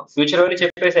కనుక్కున్నాం? ఫ్యూచర్ వాల్యూ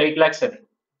చెప్పేసి 8 lakhs అని,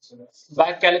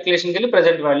 బ్యాక్ క్యాలిక్యులేషన్కి వెళ్ళి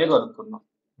ప్రెసెంట్ వాల్యూ కనుక్కున్నాం.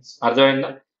 అర్థమైందా?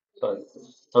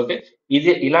 ఓకే.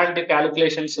 ఇది ఇలాంటి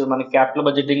క్యాలిక్యులేషన్స్ మన క్యాపిటల్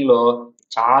బడ్జెటింగ్ లో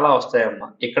చాలా వస్తాయమ్మా.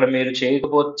 ఇక్కడ మీరు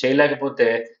చేయలేకపోతే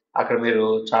అక్కడ మీరు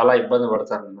చాలా ఇబ్బంది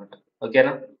పడతారు అనమాట.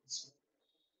 ఓకేనా?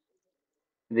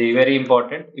 ఇది వెరీ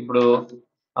ఇంపార్టెంట్. ఇప్పుడు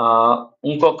ఆ,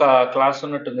 ఇంకొక క్లాస్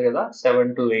ఉన్నట్టుంది కదా, 7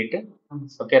 to 8.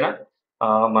 ఓకేనా?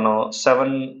 మనం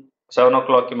 7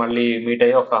 o'clock కి మళ్ళీ మీట్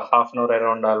అయ్యి ఒక హాఫ్ అన్ అవర్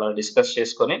అరౌండ్ అలా డిస్కస్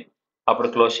చేసుకొని అప్పుడు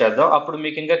క్లోజ్ చేద్దాం. అప్పుడు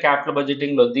మీకు ఇంకా క్యాపిటల్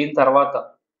బడ్జెటింగ్ లో దీని తర్వాత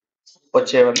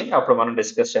వచ్చేవన్నీ అప్పుడు మనం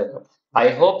డిస్కస్ చేద్దాం. ఐ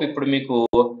హోప్ ఇప్పుడు మీకు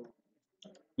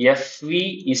ఎఫ్వి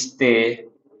ఇస్తే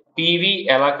పివి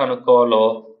ఎలా కనుక్కోవాలో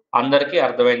అందరికీ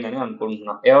అర్థమైందని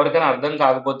అనుకుంటున్నా. ఎవరికైనా అర్థం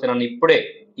కాకపోతే నన్ను ఇప్పుడే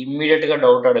ఇమ్మీడియట్ గా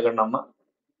డౌట్ అడగండి అమ్మా.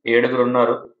 7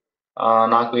 ఉన్నారు.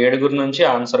 నాకు 7 నుంచి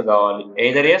ఆన్సర్ కావాలి.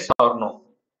 Either yes are no.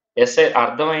 Yes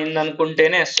అర్థమైంది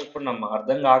అనుకుంటేనే ఎస్ చెప్పండి అమ్మా.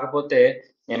 అర్థం కాకపోతే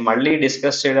నేను మళ్ళీ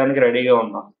డిస్కస్ చేయడానికి రెడీగా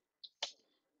ఉన్నా.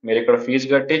 మీరు ఇక్కడ ఫీజు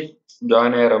కట్టి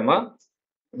జాయిన్ అయ్యారమ్మా,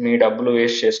 మీ డబ్బులు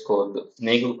వేస్ట్ చేసుకోవద్దు.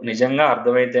 నీకు నిజంగా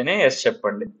అర్థమైతేనే ఎస్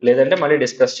చెప్పండి, లేదంటే మళ్ళీ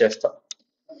డిస్కస్ చేస్తాం.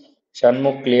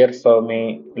 Shanmukh clear for me.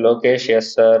 Lokesh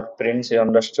yes sir. Prince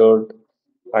understood.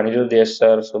 Anirudh yes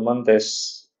sir. Sumanth yes.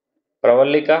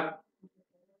 Pravallika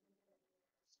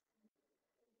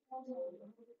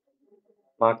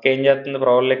మా అక్క ఏం చేస్తుంది?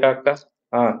 ప్రవల్లిక అక్క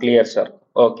క్లియర్ సార్.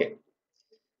 ఓకే,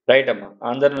 రైట్ అమ్మా.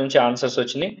 అందరి నుంచి ఆన్సర్స్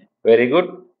వచ్చినాయి. Very good.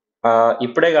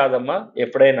 ఇప్పుడే కాదమ్మా,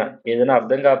 ఎప్పుడైనా ఏదైనా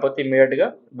అర్థం కాకపోతే ఇమీడియట్ గా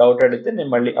డౌట్ అడిగితే నేను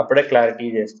మళ్ళీ అప్పుడే క్లారిఫై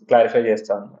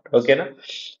చేస్తాను అనమాట. ఓకేనా?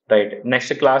 రైట్.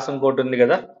 నెక్స్ట్ క్లాస్ ఇంకోటి ఉంది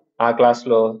కదా, ఆ క్లాస్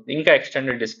లో ఇంకా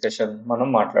ఎక్స్టెండెడ్ డిస్కషన్ మనం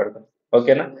మాట్లాడుకుందాం.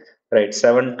 ఓకేనా? రైట్.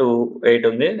 7 to 8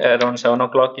 ఉంది. అరౌండ్ 7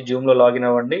 o'clock కి జూమ్ లో లాగిన్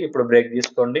అవ్వండి. ఇప్పుడు బ్రేక్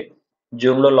తీసుకోండి,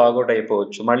 జూమ్ లో లాగౌట్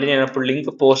అయిపోవచ్చు. మళ్ళీ నేను ఇప్పుడు లింక్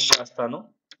పోస్ట్ చేస్తాను,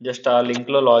 జస్ట్ ఆ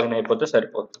లింక్ లో లాగిన్ అయిపోతే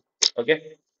సరిపోతుంది. Okay,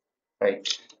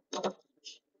 right.